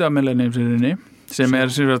 Hún er hluta Millennium-seríunni sem er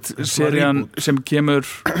serían sem kemur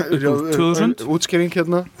upp 2000. Útskýring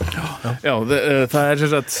hérna. Já, það er sem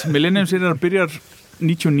sagt Millennium-serían byrjar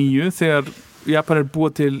 99 þegar Japan er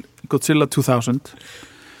búið til Godzilla 2000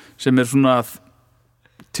 sem er svona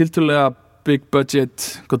tiltölulega big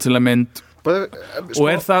budget Godzilla mynd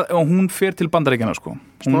og hún fer til Bandaríkjanna sko.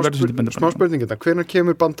 Smá spurning þetta, hvenær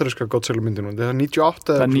kemur bandaríska Godzilla myndin? Það er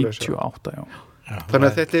 98 eða? Það er 98, já. Þannig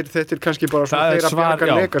að þetta er kannski bara svona þeirra bjarga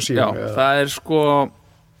legacy. Já, það er sko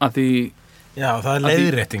að því já, það er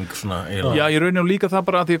leiðrétting svona. Já, ég raunir líka það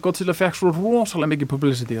bara að því að Godzilla fekk svo rosalega mikið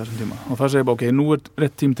publicity á þessum tíma og það segir bara, ok, nú er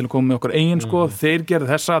rétt tím til að koma með okkar eigin sko, þeir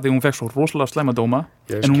gerði þessa því hún fekk svo rosalega slæma dóma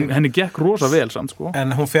en henni gekk rosa vel samt sko.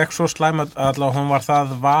 En hún fekk svo slæma, allavega hún var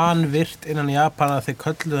það vanvirt innan Japan að þeir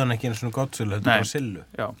kölluðu hann ekki eins og Godzilla, þetta bara Sillu.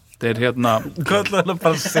 Já, þeir hérna kölluðu hann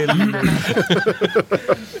bara Sillu.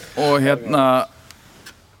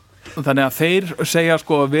 Og þannig að þeir segja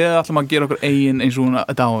sko við ætlum að gera okkur eigin eins og hún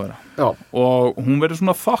þetta á að vera og hún verður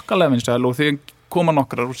svona þokkalega vinsæl og þegar koma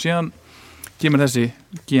nokkrar og síðan kemur þessi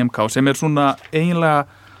GMK sem er svona eiginlega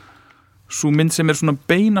svo mynd sem er svona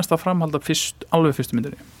beinast að framhalda alveg fyrstu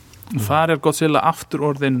myndinni og þar er Godzilla aftur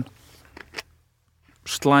orðin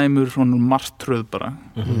slæmur svona martröð bara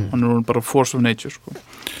hann er bara force of nature sko.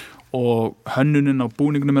 Og hönnunin á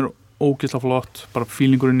búningunum er ógeðslega flott bara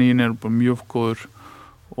feelingurinn í henni er bara mjög góður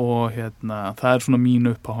og það er svona mín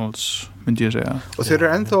uppáhalds myndi ég segja. Og þeir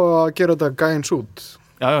eru ennþá að gera þetta gæins út.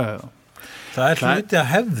 Já. Það er hluti af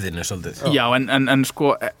hefðinu svolítið. Já, en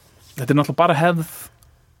sko þetta er náttúrulega bara hefð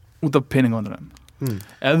út af peningavandræðum.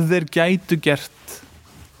 Ef þeir gætu gert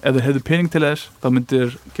ef þeir hefðu pening til þess þá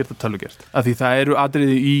myndir gera það tölvugert. Af því það eru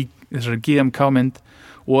atriði í þessari GMK mynd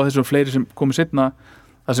og þessum fleiri sem komið seinna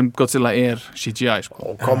það sem Godzilla er CGI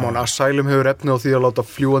sko. Come on, Asylum hefur efni á því að láta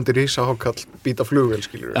fljúandi rísahákall býta flugvél,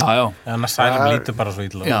 skilur við. Já. En Asylum lítur bara svo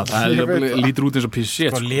illa. Já, það lítur út eins og piece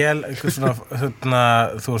shit. Þú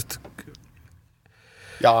veist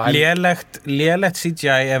lélegt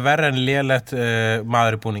CGI er verra en lélegt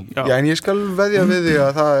maður í búningi. Já, en ég skal veðja við því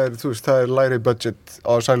að það er læri budget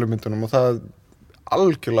á Asylum myndunum og það er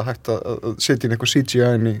algjörlega hægt að setja inn eitthvað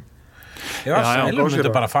CGI inn í Já, Asylum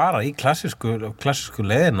myndi bara fara í klassísku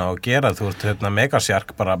leiðina og gera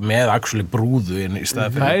megasjark bara með actually brúðu inn í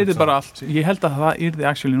staði fyrir. Það er bara allt, ég held að það yrði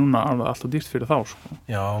actually núna allt og dýrt fyrir þá sko.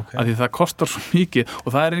 Já, ok. Af því það kostar svo mikið og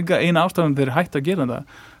það er eina ástæðan þeir hægt að gera þetta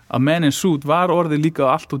að Man in Suit var orðið líka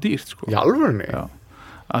allt og dýrt sko. Í alvörunni? Já,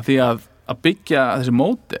 af því að byggja þessi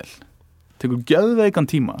módel tekur geðveikan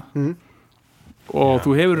tíma og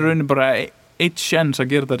þú hefur raunin bara eitt chance að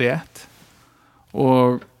gera þetta rétt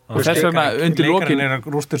og þess vegna undir lokin er að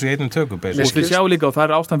rústa þessu í einum tökum og þið sjá líka og það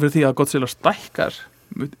er ástæðan fyrir því að Godzilla stækkar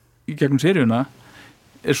í gegnum seríuna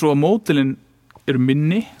er svo að módelin eru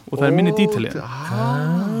minni og það er minni dítalið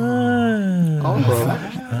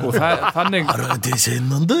og þannig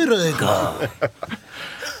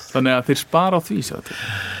þannig að þeir spara á því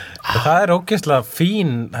það er ógeðslega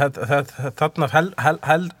fín þarna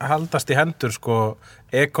haldast í hendur sko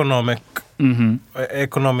ekonomía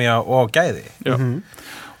og gæði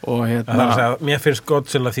og það er að mér finnst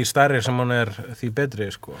Godzilla því stærri sem hún er því betri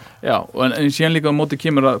sko. Já, en síðan líka á móti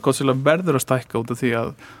kemur að Godzilla verður að stækka út af því að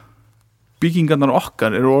byggingarnar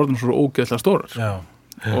okkar eru orðin svo ógeðslega stórar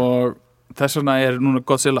og þess vegna er núna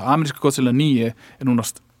ameríska Godzilla 9 er núna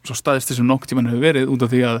svo staðist sem nokkuð tímann hefur verið út af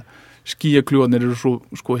því að skýjakljúarnir eru svo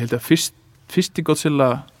sko, held ég að fyrsti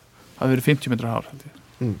Godzilla hafi verið 50 metra hár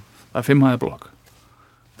það er 5 hæða blokk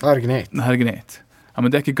það er ekki neitt það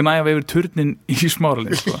myndi ekki gnæfa yfir turnin í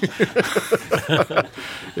Smáralind sko.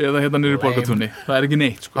 eða hérna niður í Borgartúni það er ekki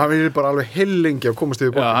neitt sko. það myndi bara alveg heilengi að komast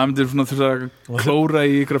yfir það myndi svona þess að klóra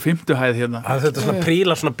í ykkur 50 hæð hérna þetta svona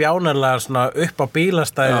príla svona bjánarlega svona upp á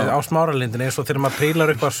bílastæði á Smáralindin eins og þegar maður prílar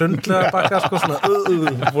upp á sundlega bakka sko svona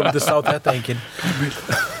vonandi sá þetta enginn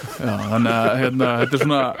já þannig að hérna þetta er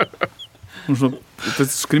svona þetta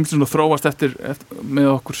skrimsli svona þróast eftir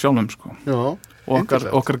með okkur sjálfum sko já og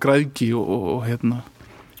okkar græðgi og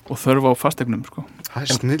þörfa á fasteignum sko. Það er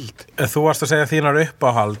snild. Þú varst að segja þínar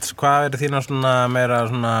uppáhalds, hvað eru þínar svona meira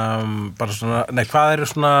svona, bara svona, hvað eru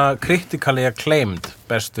svona critically acclaimed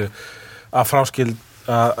bestu að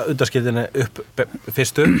undanskildinni upp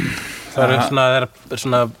fyrstu? Það eru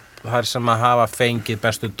svona það sem að hafa fengið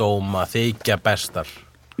bestu dóma, þykja bestar.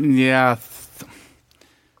 Já,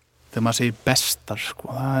 þegar maður segir bestar sko,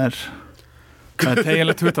 það er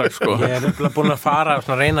teginlegt hugtak sko. Ég er nefnilega búin að fara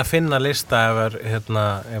að reyna að finna lista yfir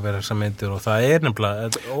þessar myndir og það er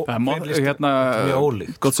nefnilega mjög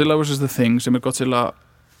ólíkt. Godzilla vs. The Thing sem er Godzilla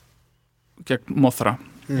gegn Mothra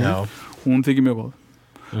hún þykir mjög góð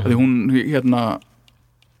því hún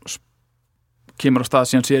kemur á stað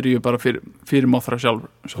síðan seríu bara fyrir Mothra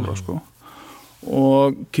sjálfra sko.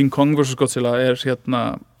 Og King Kong vs. Godzilla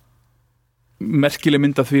merkileg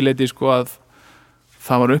mynd af því leiti sko að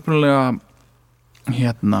það var upprunalega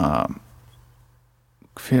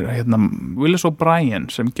Willis O'Brien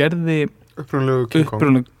sem gerði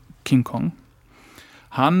upprunalega King Kong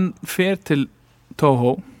hann fer til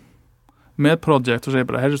Toho með projekt og segir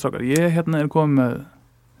bara, herristrákar, ég er komið með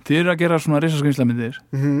þið eru að gera svona risaskrimslamyndir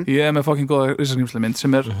ég er með fucking góða risaskrimslamynd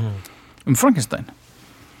sem er Frankenstein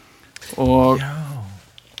og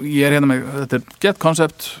ég er með þetta er get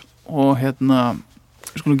concept og við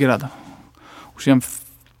skulum gera þetta og síðan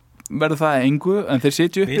verður það engu en þeir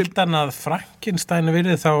setja upp vildan að Frankenstein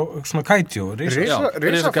verið þá svona kaiju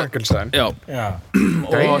risa Frankenstein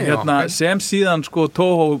og sem síðan sko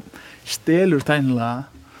Toho stelur tæknilega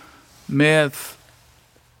með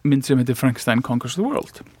mynd sem heitir Frankenstein Conquers the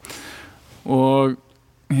World og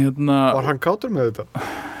var hann kátur með þetta?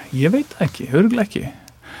 Ég veit ekki, örugglega ekki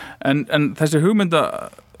en þessi hugmynda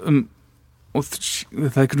og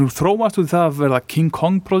það er þróast út í það að verða King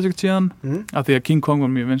Kong project síðan af því að King Kong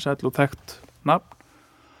var mjög vinsæll og þekkt nafn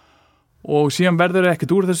og síðan verður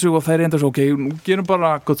ekkert úr þessu og það er enda svo ok, nú gerum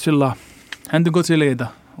bara Godzilla hendum Godzilla í þetta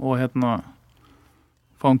og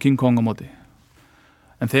fáum King Kong á móti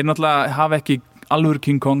en þeir náttúrulega hafa ekki alveg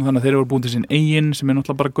King Kong þannig að þeir eru búin til sinn eigin sem er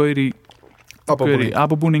náttúrulega bara gaur í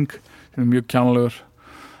ababúning sem er mjög kjánalegur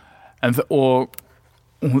og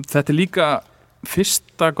þetta er líka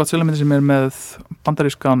fyrsta Godzilla myndi sem er með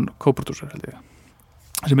bandarískan co-producer held ég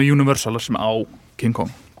sem er Universal sem á King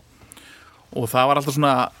Kong og það var alltaf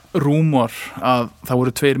svona rúmor að það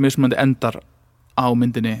voru 2 mismunandi endar á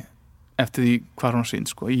myndinni eftir því hvað hún sín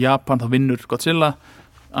sko. Í Japan þá vinnur Godzilla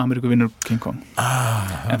Ameríku vinnur King Kong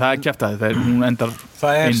en það er kjaftaði þegar hún endar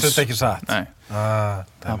það er þetta ekki satt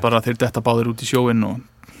það er bara þeir detta báðir út í sjóinn og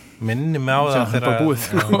minni mig á það þegar bara búið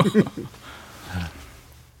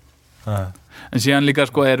en síðan líka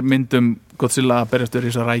sko er myndum Godzilla að berjast við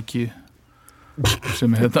risa ræki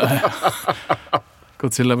sem er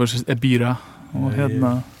Godzilla vs. Ebirah og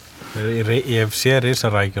ég sé risa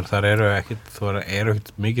rækjur þar eru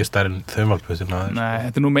ekkit mikið stærri en þaumalputina nei,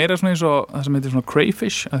 þetta er nú meira svona eins og það sem heitir svona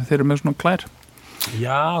crayfish að þeir eru með svona klær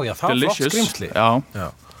já, það er flott skrimsli já.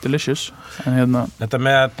 Delicious en þetta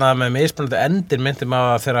með mismunandi endir myndi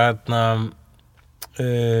maður að þeirra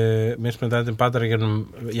mismunandi endir Bandaríkjunum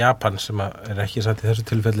Japan sem er ekki satt í þessu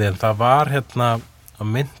tilfelli en það var að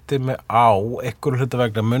myndi mig á einhverju hluta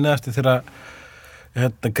vegna munið eftir þeirra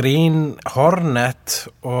Green Hornet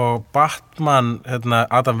og Batman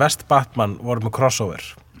Adam West Batman voru með crossover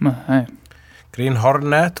nei. Green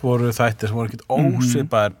Hornet voru þættir sem voru ekkert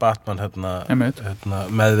ósvipaðir Batman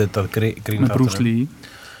meðvitað Green með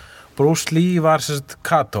Bruce Lee var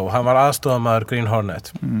Kato, hann var aðstofamaður Green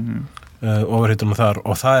Hornet overhittum þar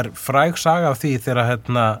og það er fræg saga af því þegar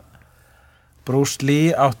Bruce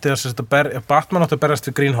Lee átti Batman átti að berjast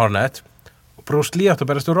við Green Hornet og Bruce Lee átti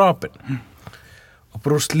að berjast við Robin og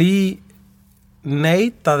Bruce Lee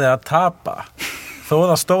neitaði að tapa þó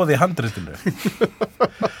það stóði í handritinu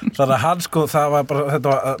þannig að hann það var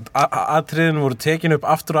bara atriðin voru tekin upp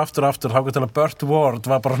aftur þá til að Burt Ward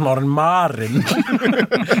var bara svona orðin marinn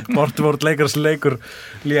Burt Ward leikur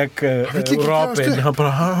lék Robin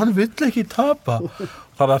hann vill ekki tapa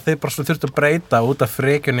þannig að þeir bara þurftu að breyta út af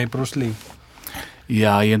frekjunni í Bruce Lee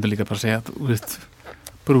já, ég endur líka bara að segja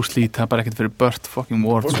Bruce Lee tapar ekkert fyrir Burt fucking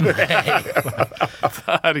Ward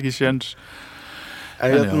það er ekki sjens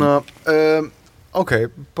ok,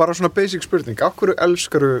 bara svona basic spurning af hverju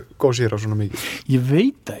elskaru Godzilla svona mikið? Ég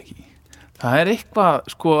veit ekki það er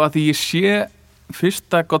eitthvað sko að því ég sé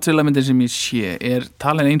fyrsta Godzilla myndin sem ég sé er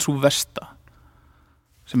talin eins og versta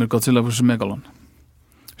sem er Godzilla vs. Megalon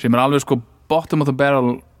sem er alveg sko bottom of the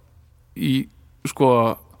barrel í sko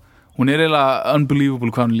hún er eiginlega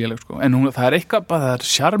unbelievable hvað hún er léleg sko. En það er eitthvað, það er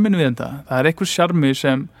sjarmin við þetta, það er eitthvað sjarmi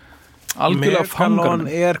sem algjörlega fangar. Megalon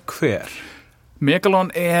er hver? Megalon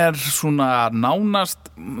er svona nánast,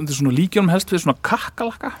 þetta er svona líkjum helst við svona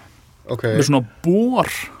kakkalakka, með svona bor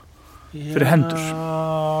fyrir hendur.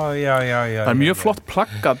 Já. Það er mjög flott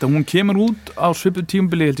plaggat, hún kemur út á svipuð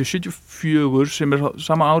tímabili, heldur 74 sem er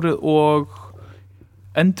sama árið og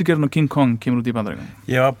endurgerðin á King Kong kemur út í Bandaríkjunum.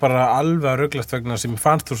 Ég var bara alveg að ruglast vegna sem ég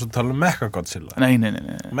fannst þú svo tala um Mechagodzilla. Nei.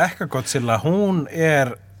 Mechagodzilla, hún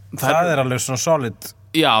er, það er alveg svona solid.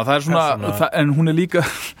 Já, það er svona, en hún er líka,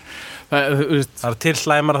 það er til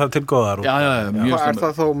slæmar, það er til góðar. Já, mjög slæmar. Er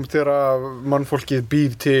það þá þegar mannfólkið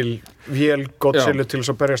býr til vél Godzilla til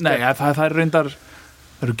þess að berjast? Nei, það er reyndar,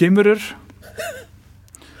 það eru geimurur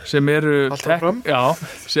sem eru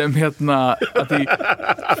sem að því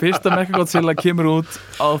fyrsta Mechagodzilla kemur út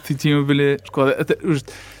á því tímabili sko, þetta við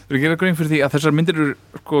erum að gera grein fyrir því að þessar myndir eru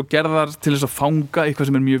sko, gerðar til þess að fanga eitthvað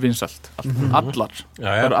sem er mjög vinsælt allar,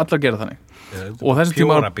 það eru allar að gera þannig og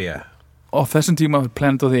þessum tíma er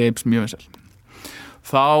Planet of the Apes mjög vinsælt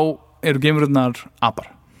þá eru geimverurnar apar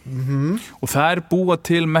og það er búa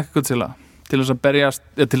til Mechagodzilla til þess að berjast,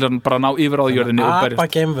 til að bara ná yfir á jörðinni og berjast.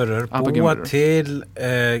 Apageimverur búa til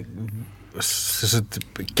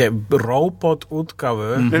robotútgáfu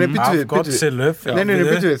af Godzilla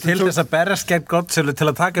til þess að berjast gegn Godzilla til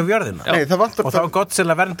að taka jörðina. Nei, og þá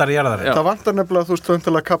Godzilla verndar jörðarinn. Það vantar nefnilega, þú veist,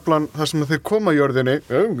 vantarlega kaplan þar sem þeir koma jörðinni,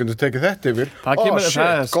 við getum tekið þetta yfir.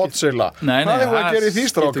 Shit, Godzilla. Hvað er að gera í því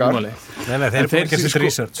strákar? Nei, þeir eru ekki sitt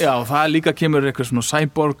research. Já, það líka kemur eitthvað svona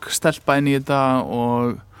cyborg stelpa inn í þetta og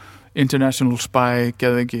International Spy,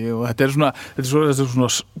 geðvengi og þetta er svona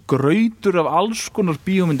grautur af alls konar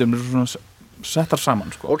bíómyndum svona settar saman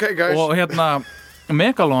sko. Okay, guys. Og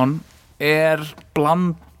Megalon er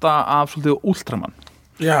blanda af svolítið Ultraman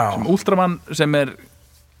Ultraman sem eru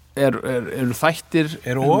þættir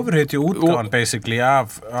eru ofurhetju útgáfan basically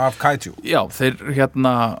af kaiju þeir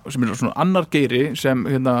sem eru svona annar geiri sem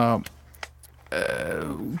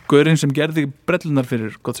gaurinn sem gerði brellunar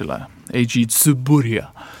fyrir Godzilla Eiji Tsuburya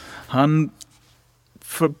hann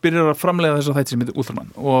byrjar að framleiða þessa þætti sem heitir Ultraman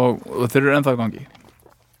og þeir eru ennþá í gangi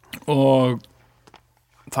og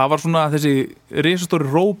það var svona þessi risastóri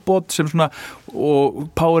robot sem svona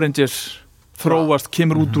og Power Rangers þróast,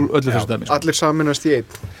 kemur út úr öllu þessu dæmi allir saminast í einn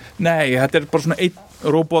nei, þetta er bara svona einn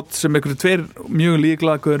robot sem einhverju tveir mjög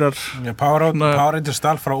líklega gaurar Power Rangers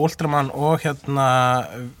stál frá Ultraman og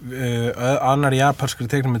annar japanskri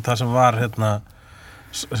teiknumynd það sem var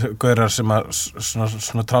gaurar sem að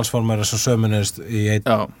svona transformera sem sömunist í einn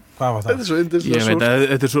hvað var það? Þetta er svo yndislega ég veit að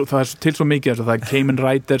það er til svo mikið það er Kamen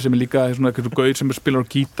Rider sem er líka svona gaur sem spilar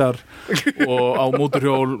á gítar og á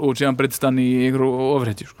mótorhjól og síðan breytist hann í einhverju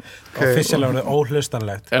ofurhetju sko. og fyrstilega var það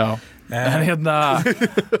óhlustanlegt en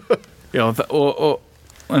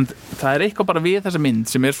en það er eitthvað bara við þessa mynd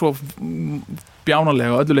sem er svo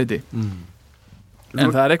bjánalega á öllu leyti en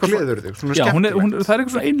það er eitthvað svona það er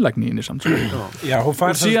eitthvað svona einlægni í henni samt hún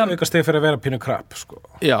fær það eitthvað steg fyrir að vera pínu krapp sko.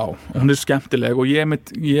 já, hún er skemmtileg og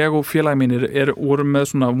ég og félagi mínir vorum með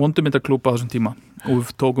svona vondumyndaklúpa á þessum tíma og við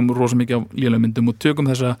tókum rosa mikið af lélegum myndum og tökum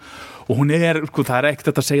þessa og hún sko, það er ekkert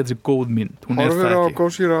þetta að segja þessi góð mynd Horfum við á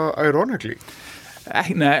Godzilla ironically?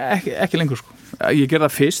 Ekki lengur sko. Ég gerði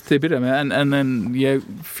það fyrst þegar ég byrjaði með en ég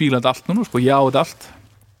fíla þetta allt núna sko. Ég á þetta allt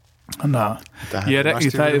þannig að það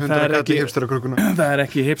er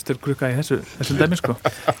ekki hipsterkrukka í þessu dæmi sko.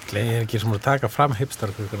 Ég er ekki sem að taka fram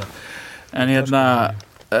hipsterkrukkuna en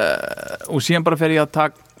og síðan bara fer ég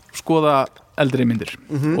að skoða eldri myndir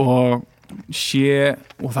og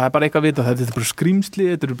það er bara eitthvað að vita þetta er bara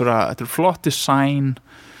skrýmsli, þetta er flott design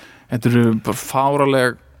þetta eru bara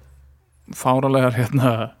fáralegar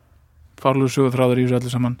fárlegur sögutráður í þessu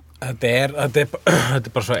öllu saman Þetta er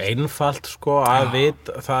bara svo einfalt sko að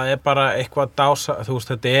það er bara eitthvað dása, þú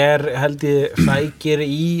veist, þetta er held ég sækir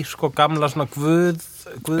í sko gamla svona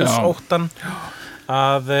guðsóttan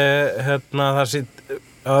að það sé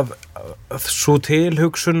að svo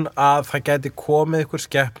tilhugsun að það gæti komið ykkur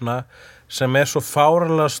skepna sem er svo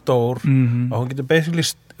fáralega stór og hún getur basically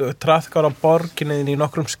traðkar á borginni í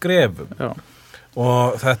nokkrum skrefum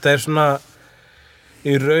og þetta er svona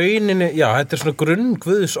í rauninni, þetta er svona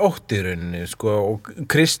grunngvöðs ótti í rauninni, sko, og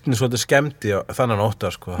kristni svolítið skemmti þannan ótta,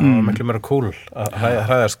 sko, það var miklu meira cool að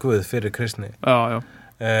hræðast guð fyrir kristni.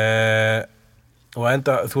 Og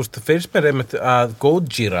enda, þú veist, fyrst mér einmitt að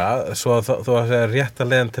Gojira, svo þú að segja rétta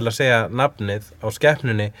leiðan til að segja nafnið á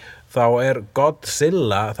skepnunni, þá er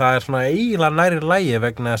Godzilla, það er svona eiginlega næri lægi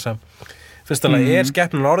vegna þess að, fyrst alveg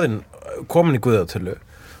skepnun orðin komin í guðatölu,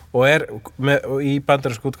 og í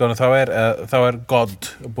bandarísku útgáfunni þá er God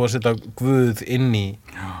búið að setja Guð inn í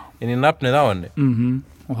nafnið á henni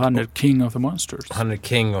og hann er King of the Monsters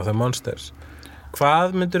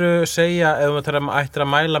Hvað myndirðu segja ef þú ættir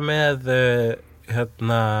að mæla með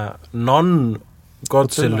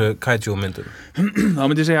non-Godzilla kaiju myndur þá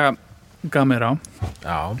myndi ég segja Gamera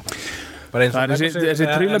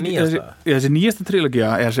þessi nýjasta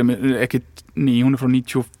trilogía sem er ekki ný, hún er frá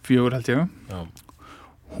 94 held ég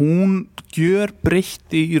hún gjör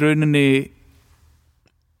breytti í rauninni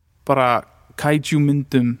bara kaiju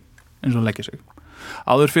myndum eins og leggja sig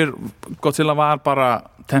áður fyrr Godzilla var bara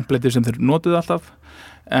templateir sem þeir notuðu alltaf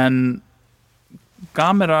en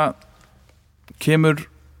Gamera kemur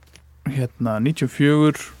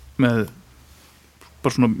 94 með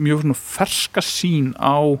bara svona mjög svona ferska sýn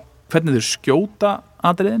á hvernig þeir skjóta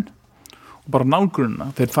atriðin og bara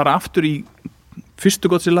nálgunina, þeir fara aftur í fyrstu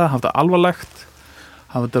Godzilla, hafa þetta alvarlegt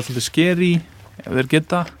hafa þetta svolítið skeri ef þeir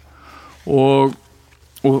geta og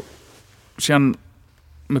síðan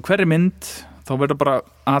með hverri mynd þá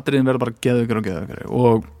atriðin verður bara geðveikari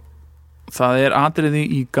og það er atriði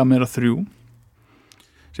í Gamera 3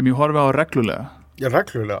 sem ég horfi á reglulega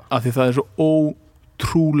af því það er svo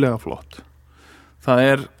ótrúlega flott það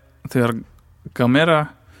er þegar Gamera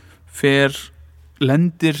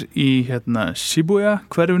lendir í Shibuya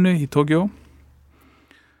hverfinu í Tokyo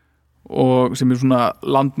og sem er svona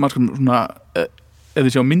landmark svona, ef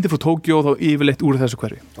þið sjá myndir frá Tokyo þá yfirleitt úr þessu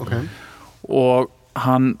hverfi og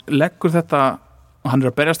hann leggur þetta hann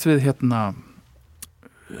er að berjast við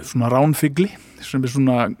svona ránfugli sem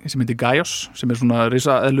heitir Gaios sem er svona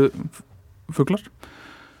risaeðlu fuglar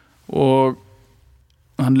og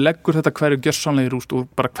hann leggur þetta hverju gjörsamlega í rúst og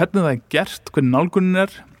bara hvernig það er gert, hvernig nálgunin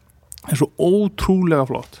er svo ótrúlega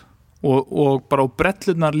flott og bara á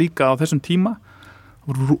brellurnar líka á þessum tíma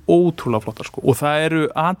voru ótrúlega flottar sko. Og það eru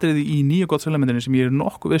atriði í nýja Godzilla-myndinni sem ég er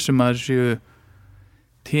nokkuð vissum að séu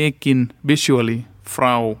tekin visually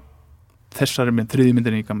frá þessari mynd, þriðju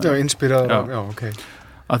myndinni í Gamera. Já, inspiraður, já, ok.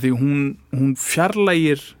 Af því hún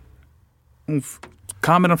fjarlægir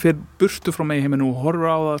kameran fer burtu frá mig heiminu og horfir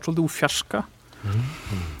á það svolítið úr fjarska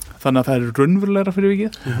þannig að það er raunverulegra fyrir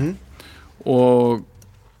vikið og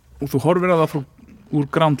þú horfir á það úr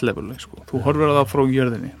ground level sko. Þú horfir á það frá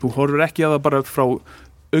jörðinni þú horfir ekki á það bara frá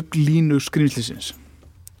auglínu skrýmslisins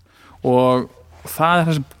og það er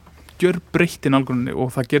það sem gjör breytti nálguninni og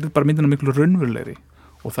það gerir bara myndina miklu raunverulegri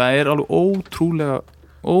og það er alveg ótrúlega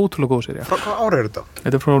góð sería. Frá hvað ára er þetta?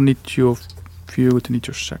 Þetta er frá 94 til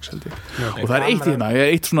 96 held ég. Já, okay. Og það er eitt í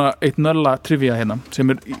hérna, eitt nörla trivia hérna sem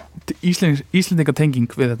er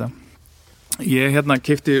Íslendingatenging við þetta. Ég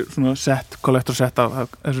keypti svona collector set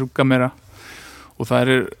af þessu Gamera og það er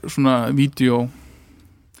svona vídeo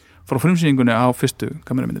frá frumsýningunni á fyrstu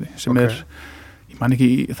Gamera-myndinni sem er, ég man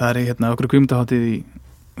ekki, það er okkur kvikmyndahátíð í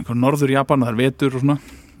norður Japan, það er vetur og svona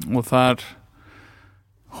og þar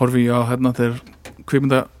horfi ég á þegar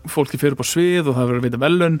kvikmyndafólki fyrir upp á svið og það verður að veita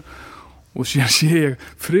verðlaun og síðan sé ég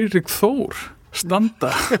Friðrik Þór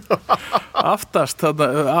standa aftast á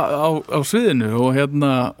sviðinu og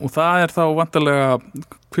það er þá vantarlega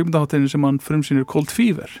kvikmyndaháttíðin sem hann frumsýnir Cold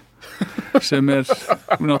Fever sem er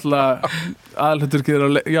náttúrulega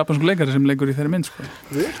aðalhlutverkið japansku leikari sem leikur í þeirri mynd sko. Og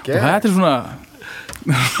þetta er svona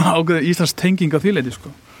ákveðin Íslands tenging á því leiti sko.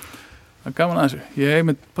 Það er gaman að þessu. Ég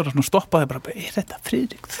mynd bara svona stoppaði bara, er þetta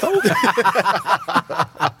Friðrik Þór?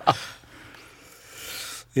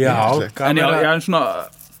 Já, en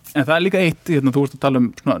það er líka eitt, þú vorst að tala um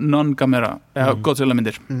svona non-Gamera, eða Godzilla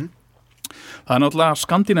myndir. Það er náttúrulega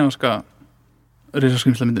skandinaviska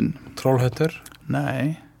risaskrimslamyndin. Trollhättur?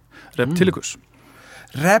 Nei, Reptilicus.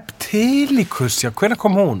 Reptilicus, já, hvenær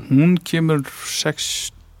kom hún? Hún kemur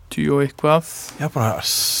 60 og eitthvað. Já, bara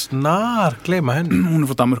snar gleyma henni. Hún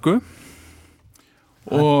er frá Danmörku.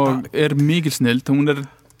 Og er mikil snild, hún er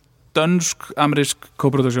dönsk-amerísk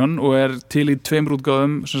co-production og er til í 2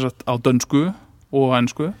 útgáfum sem sagt á dönsku og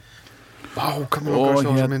ensku og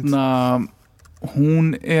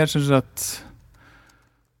hún er sem sagt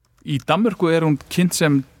í Danmörku er hún kynnt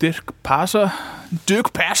sem Dirch Passer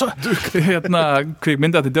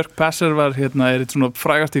kvikmynda því Dirch Passer var er eitt svona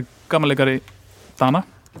frægasti gamanleikari Dana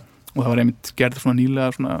og það var einmitt gerð svona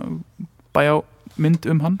nýlega svona bæjámynd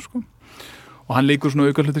hann sko og hann leikur svona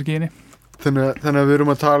aukahlutverk í henni. Þannig að við erum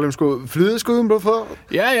að tala om flydeskoden for...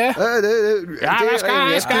 Ja. Ja, hvad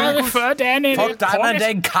skal vi få den?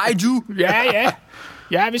 Den kaiju. Ja.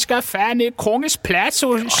 Ja, vi skal færne kongens plads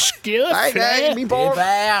og skede flage. Min borg. Det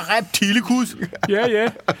er Reptilicus. Ja.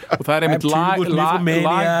 Og það er einmitt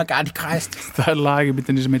það er lag í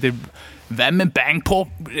myndinni sem heitir Hvad med bang på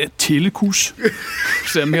Reptilicus?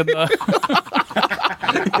 Sem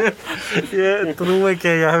Ég trú ekki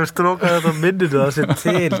að ég hef strókað þetta myndinu það sé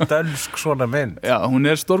til dönsk svona mynd. Já, hún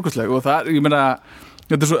er stórkostleg og það, ég meina,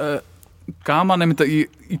 þetta er svo gaman einmitt í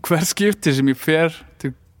hver skipti sem ég fer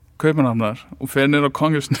til Kaupmannahafnar og fer niður á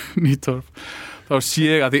Kongens Nýtorf þá sé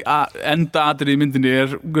ég að því enda atriði í myndinni er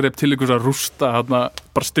Reptilicus að rústa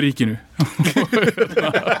bara strikinu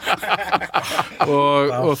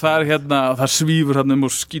og það er það svífur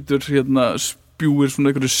og skýtur spjúir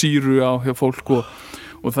svona einhverju sýru á hjá fólk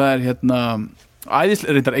og það er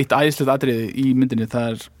eitt æðislegt atriði í myndinni það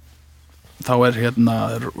er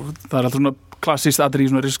alltaf svona klassískt atriði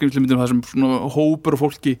í svona risaskrimslumyndinum það sem svona hópur og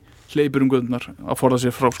fólki hleypur göðunar að forða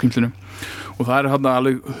sér frá skrimslinu og það eru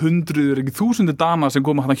alveg hundruður, ekki þúsundir dana sem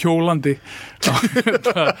koma hjólandi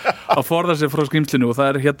að forða sér frá skrimslinu og það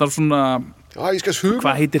er svona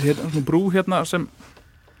hvað heitir svona brú sem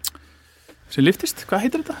sem lyftist, hvað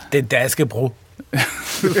heitir þetta? Den danske brú.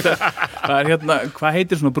 Það hérna, hvað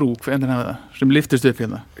heitir svona brú sem lyftist upp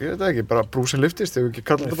hérna? Ég veit ekki, bara brú sem lyftist, ef við ekki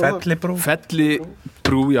kalla þetta Fellibrú.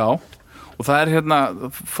 Fellibrú, já. Og það er hérna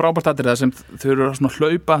frábært atriði sem þau eru svona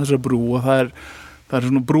hlaupa þessar brú og það er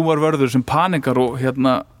svona brúarvörður sem panikar og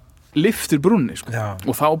hérna lyftir brúnni, sko.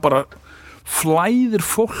 Og þá bara flæðir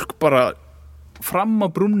fólk bara fram á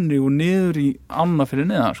brúnni og niður í ána fyrir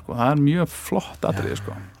neðan, sko. Það er mjög flott atriði,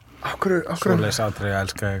 sko. Svoleiðis atriði,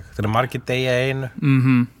 elska ég. Það er margir deyja einu.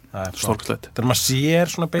 Það er stórkostlegt. Þegar maður sér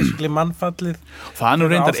svona basically mannfallið. Það er nú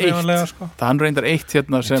reyndar eitt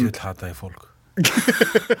hérna sem ég vil hata í fólk.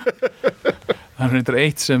 Það er reyndar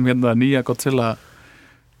eitt sem hérna nýja Godzilla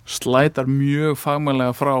slætar mjög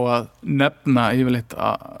fagmælega frá að nefna yfirleitt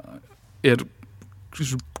að er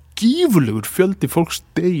gífurlegur fjöldi fólks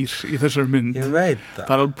deyr í þessari mynd. Ég veit það.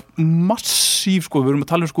 Það er massíf, sko, við erum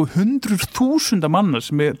að tala um 100.000 manna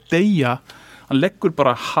sem er deyja, hann leggur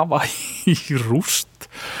bara hafa í rúst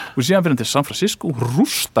og síðan fyrir hann til San Francisco og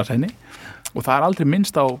rústar henni og það er aldrei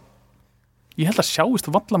minnst á, ég held að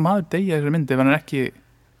sjáist valla maður deyja í þessari mynd ef hann er ekki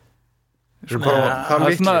það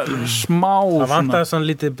er svona smá það vantar svona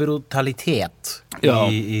lítið brutalitet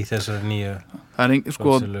í þessari nýju það er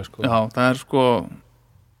sko, já, það er sko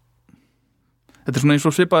þetta er svona eins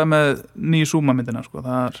og svipaði með nýju Zuma-myndina, sko,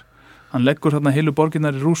 það er hann leggur hérna heilu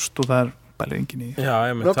borginnar í rúst og það er bara engin í já,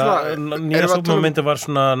 ég með það, nýja Zuma-myndi var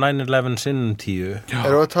svona 9/11 sinnum 10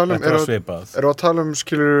 erum við að tala um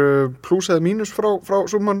skilur pluss eða mínus frá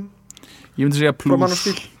Zuman? Ég myndi segja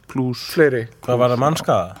pluss fleiri. Hvað var það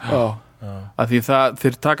mannskaða? Já. Að því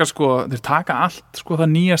þeir taka allt, sko,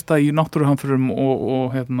 það nýjasta í náttúruhamförum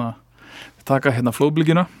og hérna þeir taka hérna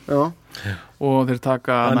flóðbylgjuna og þeir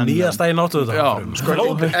taka það nýjasta í náttúruhamförum sko,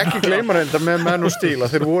 ekki gleyma reynda með menn og stíl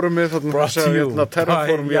að þeir voru með þarna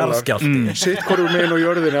terraform sitt hvoru megin og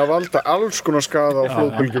jörðinni að valda alls konar skaða á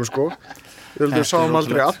flóðbylgjum, sko við sáum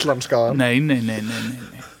aldrei allan skaðan nei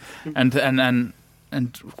en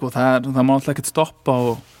sko það má alltaf ekkert stoppa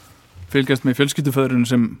og fylgjast með fjölskylduföðurinn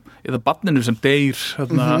sem eða barninu sem deyr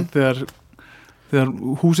þegar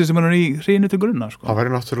húsið sem er í hrínu til grunna, sko. Það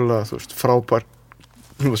væri náttúrulega, þú veist, frábær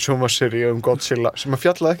sjónvarpssería Godzilla sem að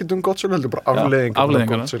fjallaði ekkert Godzilla, heldur bara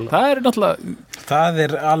afleiðingar Godzilla. Það er náttúrulega það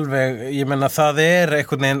er alveg, ég meina það er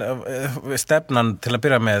einhvern veginn stefnan til að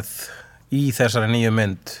byrja með í þessari nýju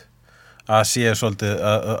mynd að sé svolítið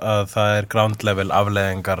að það er ground level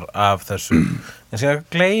afleiðingar af þessu en sér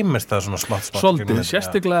gleymist það svona smátt svolítið,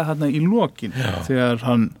 sérstaklega hérna í lokin þegar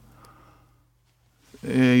hann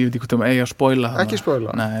ég veit ekki hvort eigi að spoila ekki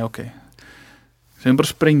spoila nei, ok, sem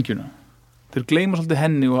bara sprengjuna þeir gleyma svolítið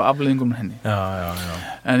henni og afleiðingum henni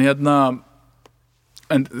en hérna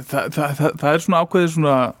en það er svona ákveðið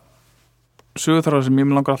svona sögutráð sem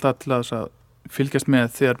ég langar alltaf til að fylgjast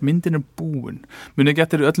með þegar myndin er búin muni ekki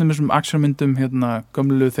eftir öllum þessum actionmyndum hérna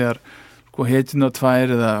gömlu þegar sko hetjuna 2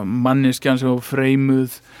 eða manneskjan sem var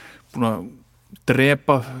freimuð búin að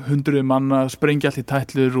drepa 100 manna, sprengja allt í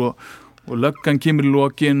tætlur og löggan kemur í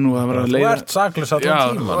lokin og það var að leiða þú ert saklaus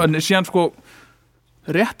allan tímann en síðan sko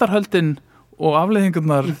réttarhöldin og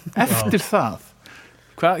afleiðingarnar eftir það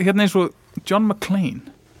hérna eins og John McClane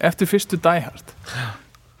eftir fyrstu Die Hard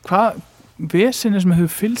hvað vesinni sem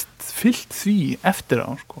hefur fyllt því eftir á,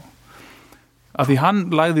 sko af því hann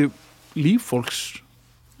lagði líf fólks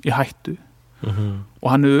í hættu og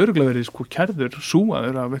hann hefur örugglega verið sko kærður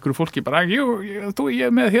súaður af einhverju fólki bara ég er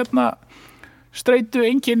með hérna streitu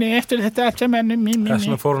einkenni eftir þetta sem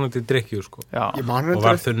þessna fór hann til drikkju, sko og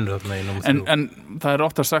var þunnur þarna í númer 3 en það er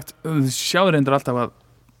ofta sagt, sjáður reyndir alltaf að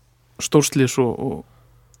stórslys og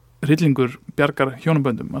hryllingur bjargar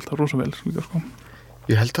hjónaböndum alltaf rosa vel, sko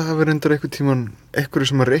Ég held að það verið endur einhver tíman einhverju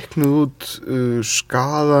sem að reiknuð út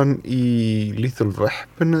skaðan í Lethal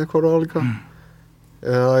Weapon eða hvað álíka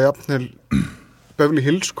eða jafnvel Beverly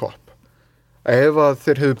Hills Cop ef að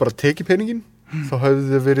þeir hefðu bara tekið peningin þá hefðu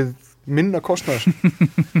þeir verið minna kostnaðar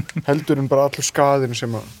heldur en bara allur skaðin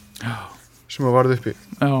sem að varð uppi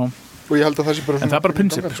og ég held að það sé bara en það er bara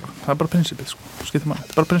prinsipið, sko það er bara prinsipið, sko skiptir maður,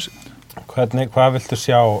 þetta er bara prinsipið hvað viltu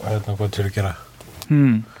sjá hvað til að gera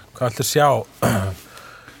hvað viltu sjá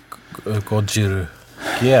Godzilla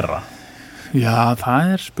gera? Já,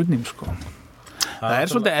 það er spurning, sko það er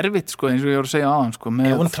svolítið erfitt, sko, eins og ég voru að segja áðan, sko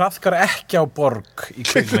ef hún traðkar ekki á borg í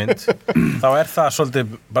kvikmynd þá er það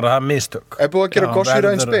svolítið bara það mistök er búið að gera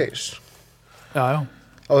Godzilla in Space já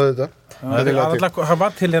á þetta það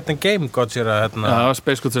var til hérna Game Godzilla já,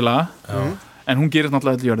 Space Godzilla en hún gerist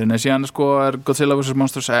náttúrulega öll jörðin en síðan, sko, er Godzilla vs.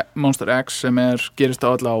 Monster X sem gerist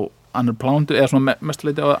á öll á annar plándu eða svona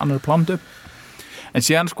mestuleiti á annar plándu en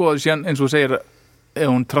síðan, sko, eins og segir ef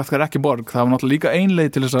hún traðkar ekki borg, það var náttúrulega líka ein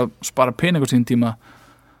leið til þess að spara pening á sín tíma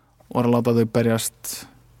og að láta þau berjast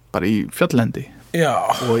bara í fjalllendi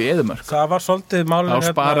og í Eðumörk. Það var svolítið málið þá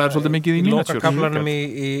sparaði svolítið mikið í miniatúr. Lokakaflanum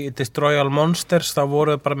í Destroy All Monsters, þá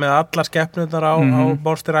voru bara með allar skepnurnar á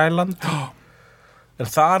Monster Island. En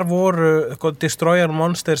þar voru, Destroy All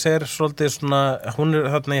Monsters er svolítið svona, hún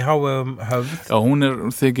er þarna í háum höfð. Já, hún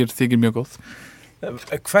þykir mjög góð.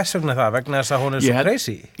 Hvers vegna það? Vegna þess að hún er svo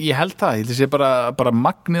crazy? Ég held það, ég sé bara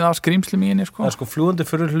magnið af skrýmslum í henni, sko. Það er fljúgandi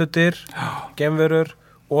furðuhlutir, geimverur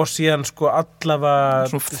og síðan allavega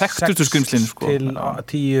 6 til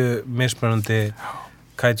 10 mismunandi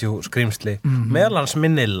kaiju skrýmsli. Meðalans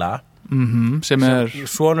Minilla, sem er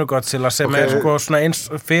sonur Godzilla, sem er svona eins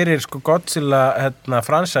fyrir Godzilla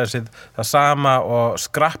fransæsið, það sama og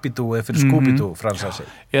Scrappy-Doo fyrir Scooby-Doo fransæsið.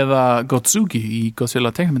 Eða Gotsugi í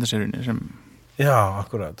Godzilla teiknimyndaseríunni sem Já,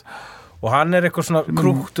 akkurat. Og hann er eitthvað svona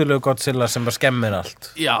krúttulegu Godzilla sem bara skemmir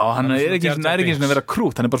allt. Já, hann er ekki svona að vera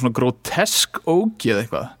krútt, hann er bara svona grotesk ógeð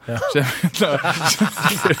eitthvað.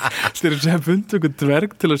 Sem fundu einhvern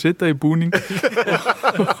dverg til að sitja í búning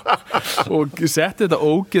og setti þetta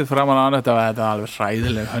ógeð framan á hann, þetta var alveg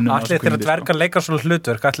hræðileg. Allir þegar dvergar leika svona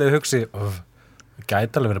hlutverk, allir hugsi,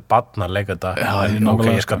 gæti alveg verið barn að leika þetta. Ok,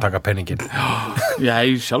 ég skal taka penningin. Já,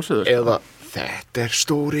 sjálfsögður. Eða þetta er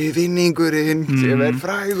stóri vinningurinn sem er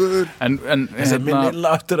frægur. En þessi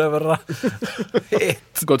Minilla áttur að vera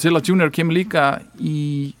hitt. Godzilla Junior kemur líka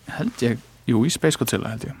í, held ég, í Space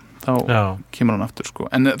Godzilla held ég. Þá kemur hann aftur,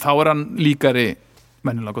 sko. En þá er hann líkari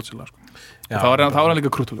mennilega Godzilla, sko. Já, þá er hann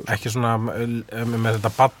líka krúttulegur. Ekki svona með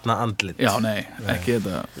þetta barna andlit. Já, nei, ekki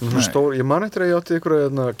þetta. Stór, ég man eftir að ég átti ykkur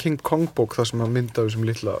King Kong bók þar sem að mynda þessum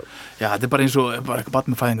litla. Já, þetta er bara eins og eitthvað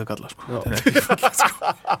barn með fæðingagalla, sko. Þetta er ekki fallegt, sko.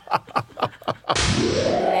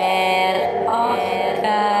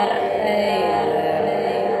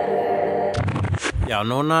 Já,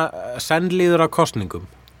 núna senn líður á kosningum.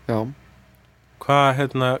 Já. Hvað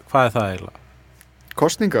er það eiginlega?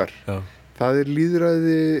 Kosningar? Já. Það er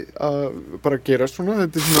lýðræði að bara gerast svona.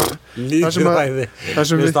 Þetta er svona lýðræði. Mér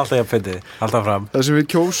finnst alltaf ég að fyndi alltaf fram. Það sem við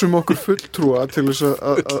kjósum okkur fulltrúa til þess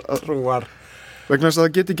að trúar. Vegna þess að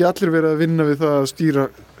það get ekki allir verið að vinna við það að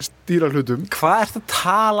stýra hlutum. Hvað ertu að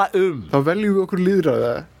tala um? Þá veljum við okkur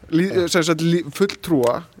lýðræði,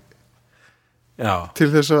 fulltrúa til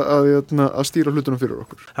þess að stýra hlutunum fyrir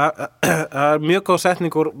okkur. Það er mjög góð setning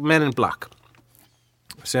úr Men in Black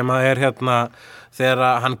sem að er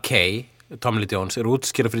þegar hann Kay Tommy Lee Jones er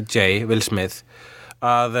útskýrað fyrir Jay, Will Smith,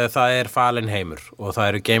 að það er falin heimur og það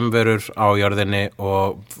eru geimverur á jörðinni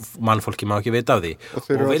og mannfólki má ekki vita af því.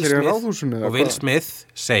 Og Will Smith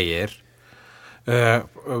segir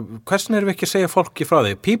hvernig erum við ekki að segja fólki frá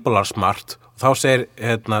því? People are smart. Og þá segir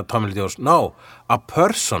Tommy Lee Jones, no, a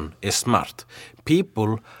person is smart.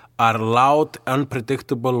 People are loud,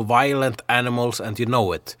 unpredictable, violent animals and you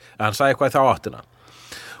know it. Hann sagði eitthvað í þá áttina.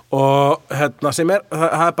 Og sem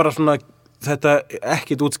það er bara svona þetta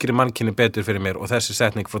ekkit útskýri mannkynni betur fyrir mér og þessi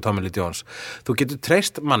setning frá Tommy Lee Jones. Þú getur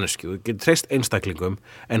treyst manneskju, þú getur treyst einstaklingum,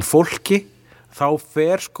 en fólki þá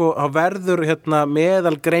verður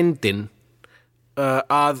meðalgreindin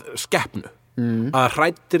að skepnu, að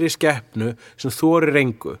hrættir í skepnu sem þorir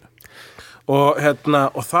engu og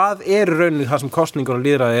það er raunin það sem kosningar og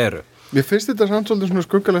lýðræði eru. Mér finnst þetta samt svolítið svona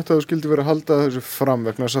skuggalegt að þú skildi verið að halda þessu fram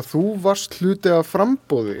vegna þess að þú varst hluti af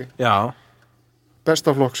framboði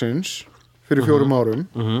besta flokksins fyrir 4 árum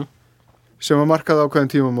sem var markað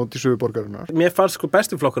ákveðin tímamót í sögu borgarinnar. Mér fannst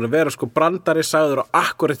besti flokkurinn vera brandari sagður á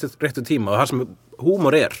akkurat réttu tíma og það sem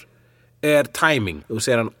húmor er timing. Þú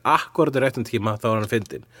segir hann akkurat réttum tíma þá er hann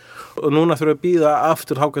fyndinn. Og núna þurfum við að bíða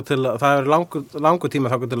aftur það er langur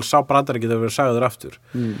tíma þangað til að sá brandari geta verið sagður aftur.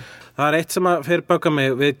 Það er eitt sem að fyrir bögga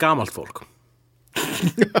mig við gamalt fólk.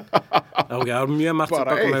 Það er mjög margt sem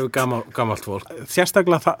bögga mig við gamalt fólk.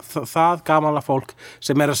 Sérstaklega það gamala fólk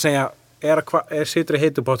sem er að segja situr í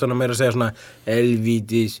heitupottunum og er að segja svona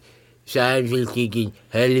helvítis Samfylkingin,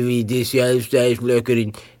 helvítis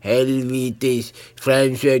Sjálfstæðisflokkurinn, helvítis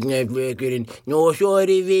Framsóknarflokkurinn, nú svo er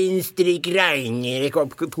vinstri grænir,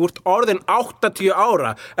 þú ert orðin 80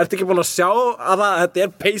 ára, ertu ekki búin að sjá að þetta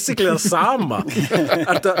er basically það sama?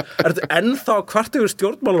 Ertu ennþá hvart yfir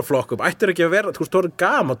stjórnmálaflokkum? Ættir ekki að vera, þú stóri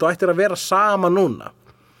gama, þú ættir að vera sama núna.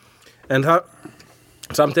 En það,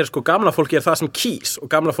 samt gamla fólki er það sem kýs og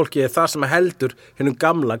gamla fólki er það sem heldur hennum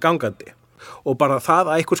gamla gangandi. Og bara það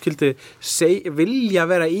að einhver skildi vilja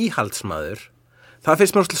vera íhaldsmaður, það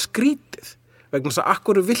finnst mér skrítið vegna þess að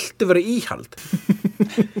akkur viltu vera íhald.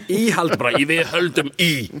 Íhald bara, við höldum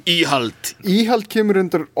íhald. Íhald kemur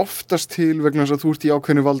undir oftast til vegna þess að þú ert í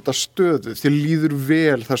ákveðnu valda stöðu. Þér líður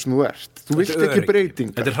vel þar sem þú ert. Þú vilt ekki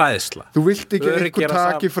breytingar. Þetta hræðsla. Þú vilt ekki eitthvað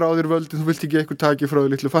taki frá þér völdin, þú vilt ekki eitthvað taki frá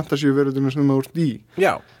þér litlu fantasíuverðuna sem þú ert í.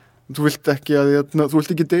 Já. Þú vilt ekki þú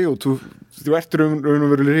vilt ekki deyja út. Þú ert raun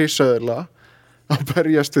og verulega risaðilega að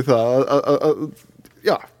berjast við það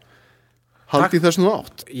já, haldi þess nú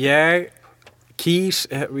átt. Ég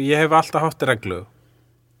hef alltaf haft reglu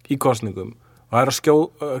í kosningum og það er að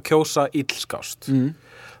kjósa illskást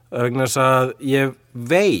vegna þess að ég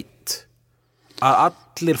veit að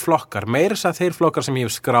allir flokkar, meira þess að þeir flokkar sem ég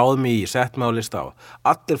hef skráð mig í, sett mig á lista á,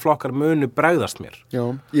 allir flokkar munu bregðast mér. Já,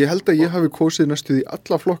 ég held að ég hafi kosið næstuð í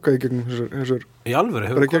alla flokka í gegnum þessar í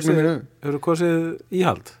alvöru, hefur kosið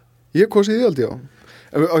íhald? Ég kosið íhald, já.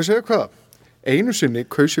 Og ég segja hvað, einu sinni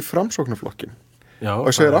kaus ég Framsóknarflokkin og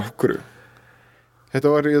ég segir af hverju.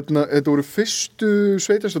 Þetta voru fyrstu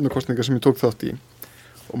sveitarstjórnarkosningar sem ég tók þátt í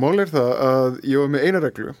og mál það að ég var með eina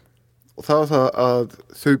reglu og það var það að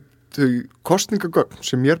þau kosningagögn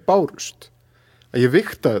sem mér bárust að ég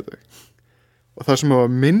vigtaði þau og það sem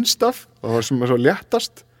var minnst af og það sem var svo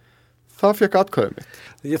léttast það fekk atkvæðið mitt.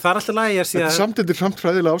 Það er alltaf lagi að sé að þetta er samt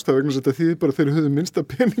fræðilega ástæða vegna þetta þýðir bara þeir höfðu minnsta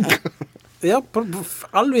peninga. Já,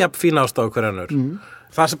 alveg jafn fín ástæða hver annur.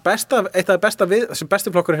 Það sem eitt af sem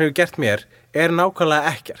besti flokkurinn hefur gert mér er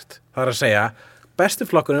nákvæmlega ekkert. Það er að segja, besti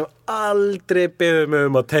flokkurinn aldrei beðið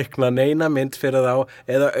mig að teikna neina mynd fyrir þá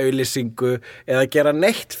eða auglýsingu eða gera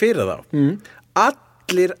neitt fyrir þá.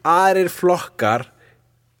 Allir aðrir flokkar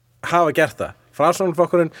hafa gert það.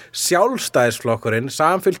 Framsóknarflokkurinn, Sjálfstæðisflokkurinn,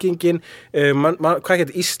 Samfylkingin, hvað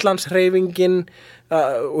heitir Íslandshreyfingin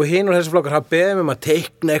og hinn og þessi flokkar hafa beðið mig að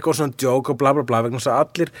teikna eitthvað svona djók og bla bla bla vegna þess að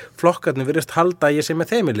allir flokkarnir virðist halda að ég sé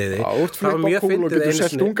með þeim í liði. Það var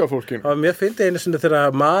mjög fyndið einu sinni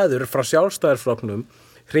þegar maður frá Sjálfstæðisflokknum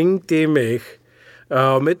hringdi í mig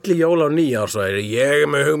á milli jóla og nýjárs og ég er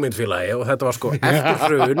með hugmyndfélagi og þetta var sko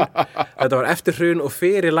eftir hrun og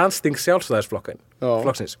fyrir landsting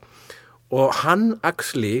Sjálfstæðisflokksins. Og hann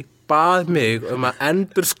actually bað mig að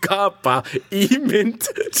endurskapa ímynd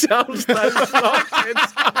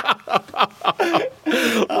Sjálfstæðisflokksins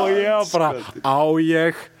og ég var bara og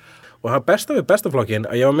það besta við bestaflokkin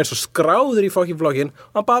að ég var með svo skráður í flokkin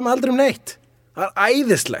og hann baði mig aldrei neitt. Það er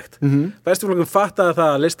æðislegt. Bestaflokkin fattaði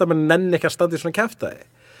það að listamenn nenni ekki að standa í svona kjaftaði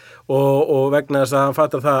og vegna þess að hann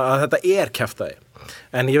fattaði það að þetta er kjaftaði.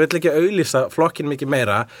 En ég vil ekki auglýsa flokkin mikið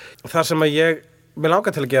meira. Það sem að mér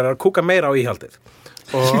langar til að gera að kúka meira á íhaldið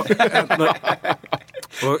og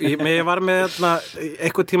ég var með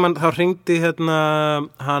eitthvað tíman þá hringdi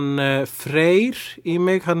hann Freyr í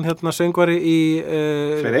mig, hann söngvari í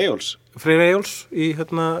Freyr Eyjóls í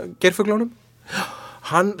Geirfuglunum.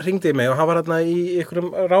 Hann hringdi í mig og hann var í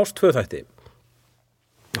einhverjum Rás 2 þætti.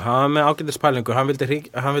 Hann var með ágætis pælingu, hann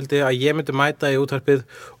vildi að ég myndi mæta í útvarpið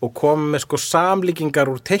og koma með samlíkingar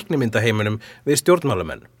úr teiknimyndaheiminum við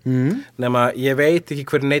stjórnmálamenn. Nema ég veit ekki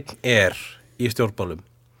hver neinn er í stjórnmálum.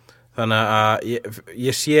 Þannig að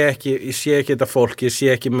ég sé ekki þetta fólk, ég sé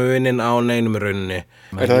ekki munin á neinum rauninni.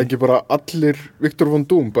 Er það ekki bara allir Viktor von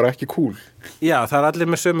Doom, bara ekki cool? Já, það er allir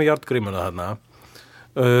með sömu járngrímuna þarna.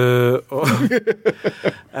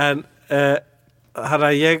 En þannig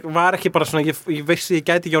að ég var ekki bara svona, ég vissi ég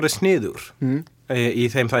gæti ekki orðið sniður í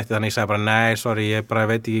þeim þætti, þannig ég sagði bara nei, sorry, ég bara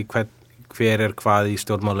veit ekki hver er hvað í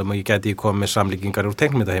stjórnmálum og ég gæti ekki komið með samlíkingar úr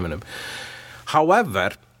teiknimyndaheiminum.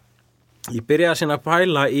 However, ég byrjaði sína að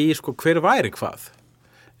pæla í hver væri hvað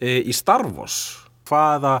í Star Wars,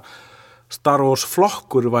 hvaða Star Wars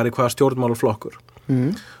flokkur væri hvaða stjórnmálaflokkur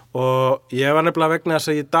og ég var nefnilega vegna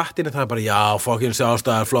þess að ég datt inn í það bara, já, fucking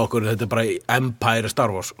Sjálfstæðisflokkur, þetta er bara Empire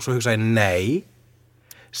Star Wars og svo hugsaði, nei,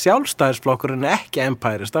 Sjálfstæðisflokkurinn er ekki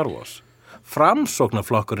Empire Star Wars.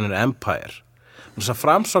 Framsóknarflokkurinn er Empire. Þess að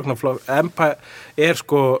Framsóknarflokkurinn Empire er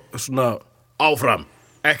svona áfram,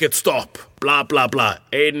 ekkert stopp, bla bla bla,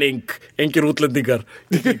 engir útlendingar,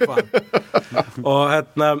 ekki hvað. Og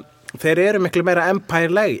þeir eru miklu meira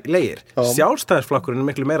Empire-legir. Sjálfstæðisflokkurinn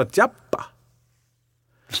er miklu meira Jabba.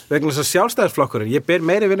 Vegna þess að Sjálfstæðisflokkurinn, ég ber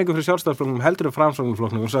meiri vinningu fyrir Sjálfstæðisflokkurinn heldur en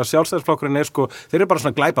Framsóknarflokkurinn, og Sjálfstæðisflokkurinn er þeir eru bara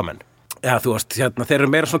svona glæpamenn. Já, þú veist, þeir eru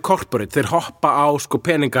meira svona corporate, þeir hoppa á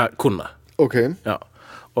peningakunna. Ok. Já,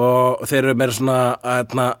 og þeir eru meira svona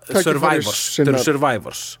survivors, þeir eru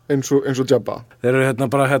survivors. Eins og Jabba. Þeir eru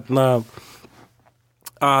bara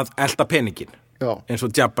að elta peningin. Já. Eins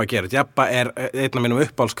og Jabba gerir. Jabba er einn af mínum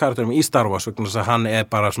uppáhaldskarakterum í Star Wars, vegna þess að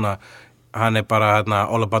hann er bara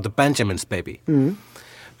all about the Benjamins, baby.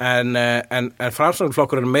 en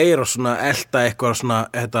framsóknarflokkurinn er meira svona elda eitthvað svona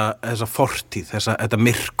þessa fortíð, þetta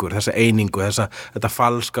myrkur, þessa einingu, þetta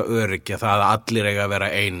falska öryggi, það að allir eiga að vera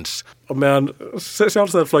eins. Og meðan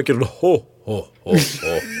sjálfstæðisflokkurinn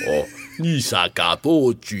Nísaka,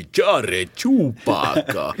 bóju, tjari,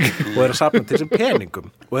 tjúbaka og að safna til þessum peningum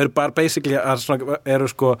og bara basically að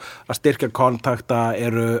styrkja kontakta,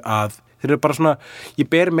 þeir eru bara svona, ég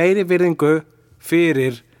ber meiri virðingu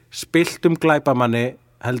fyrir spilltum glæpamanni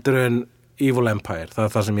heldur en Evil Empire, það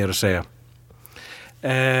er það sem ég er að segja.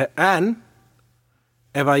 En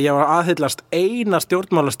ef að ég var aðhyllast eina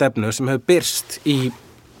stjórnmálastefnu sem hefur birst í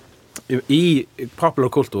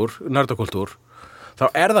popular kultúr, nördakultúr, þá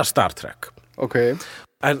er það Star Trek. Okay.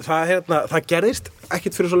 En það gerðist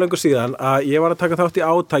ekkit fyrir svo löngu síðan að ég var að taka þátt í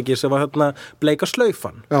átaki sem var bleika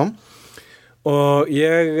slaufan. Já. Og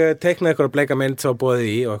ég teiknaði eitthvað bleika mynd sem var boðið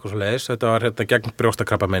í og eitthvað svo leiðis. Þetta var gegn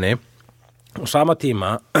brjóstakrabbameini. Og sama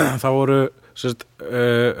tíma þá voru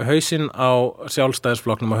hausinn á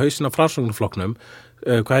sjálfstæðisflokknum og hausinn á framsóknarflokknum,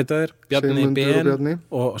 hvað heita þeir? Bjarni Ben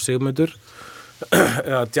og Sigmundur,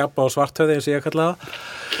 Djabba og Svarthöfði eins og ég kallaði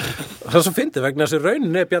það er svo fyndið vegna þessi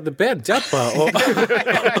rauninni Bjarni Ben, Djabba og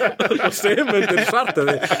Sigmundur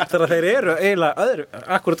Svarthöfði þegar þeir eru eiginlega öðru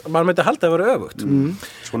akkurat, maður myndi halda að vera öfugt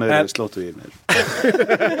Svona er slótu í mér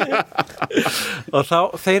og þá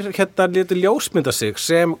þeir létu ljósmynda sig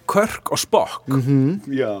sem Kirk og Spock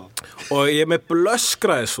Já. Og ég með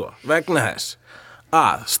blöskraði svo vegna þess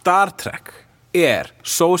að Star Trek er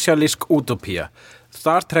sósíalísk útópía.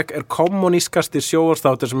 Star Trek er kommunískasti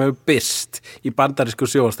sjónvarpsþáttur sem hefur birst í bandarísku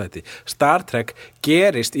sjónvarpsþætti. Star Trek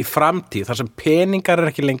gerist í framtíð þar sem peningar er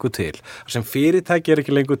ekki lengur til, þar sem fyrirtæki er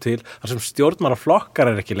ekki lengur til, þar sem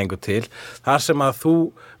stjórnmálaflokkar er ekki lengur til, þar sem að þú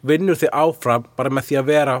vinnur þig áfram bara með því að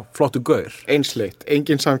vera flottu gaur. Einsleitt,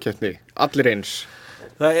 engin samkeppni, allir eins.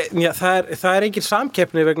 Það er engin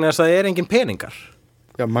samkeppni vegna þess að það er engin peningar.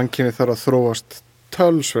 Já, mannkynið þarf að þróast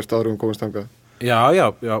tölsvert áður komast þangað. Já,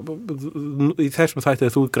 í þessum þætti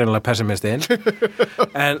þú greinilega pessimistinn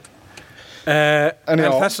en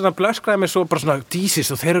þess vegna blöskraði mig svo bara svona dísis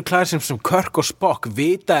og þeir eru klæðir sem Kirk og Spock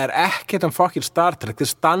vita ekkert fucking Star Trek, þeir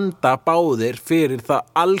standa báðir fyrir það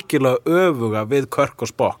algjörlega öfuga við Kirk og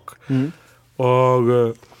Spock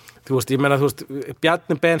og þú veist, ég meina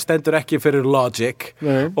Bjarni Ben stendur ekki fyrir logic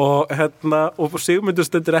og Sigmundur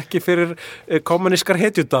stendur ekki fyrir kommunískar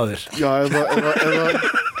hetjudáðir. Já,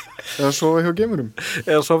 eða sofa hjá geimurum.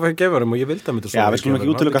 Og ég vildi að mynda sofa. Já, við skulum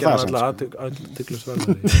ekki útiloka það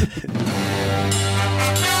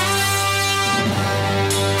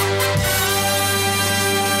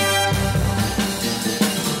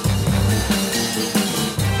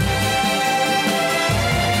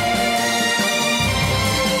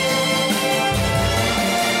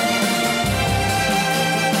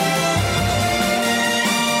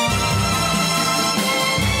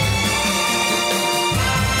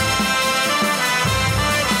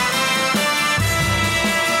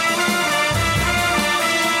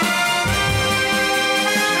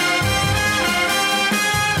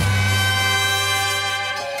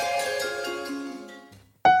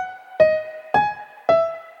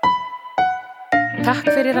Takk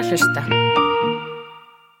fyrir að hlusta.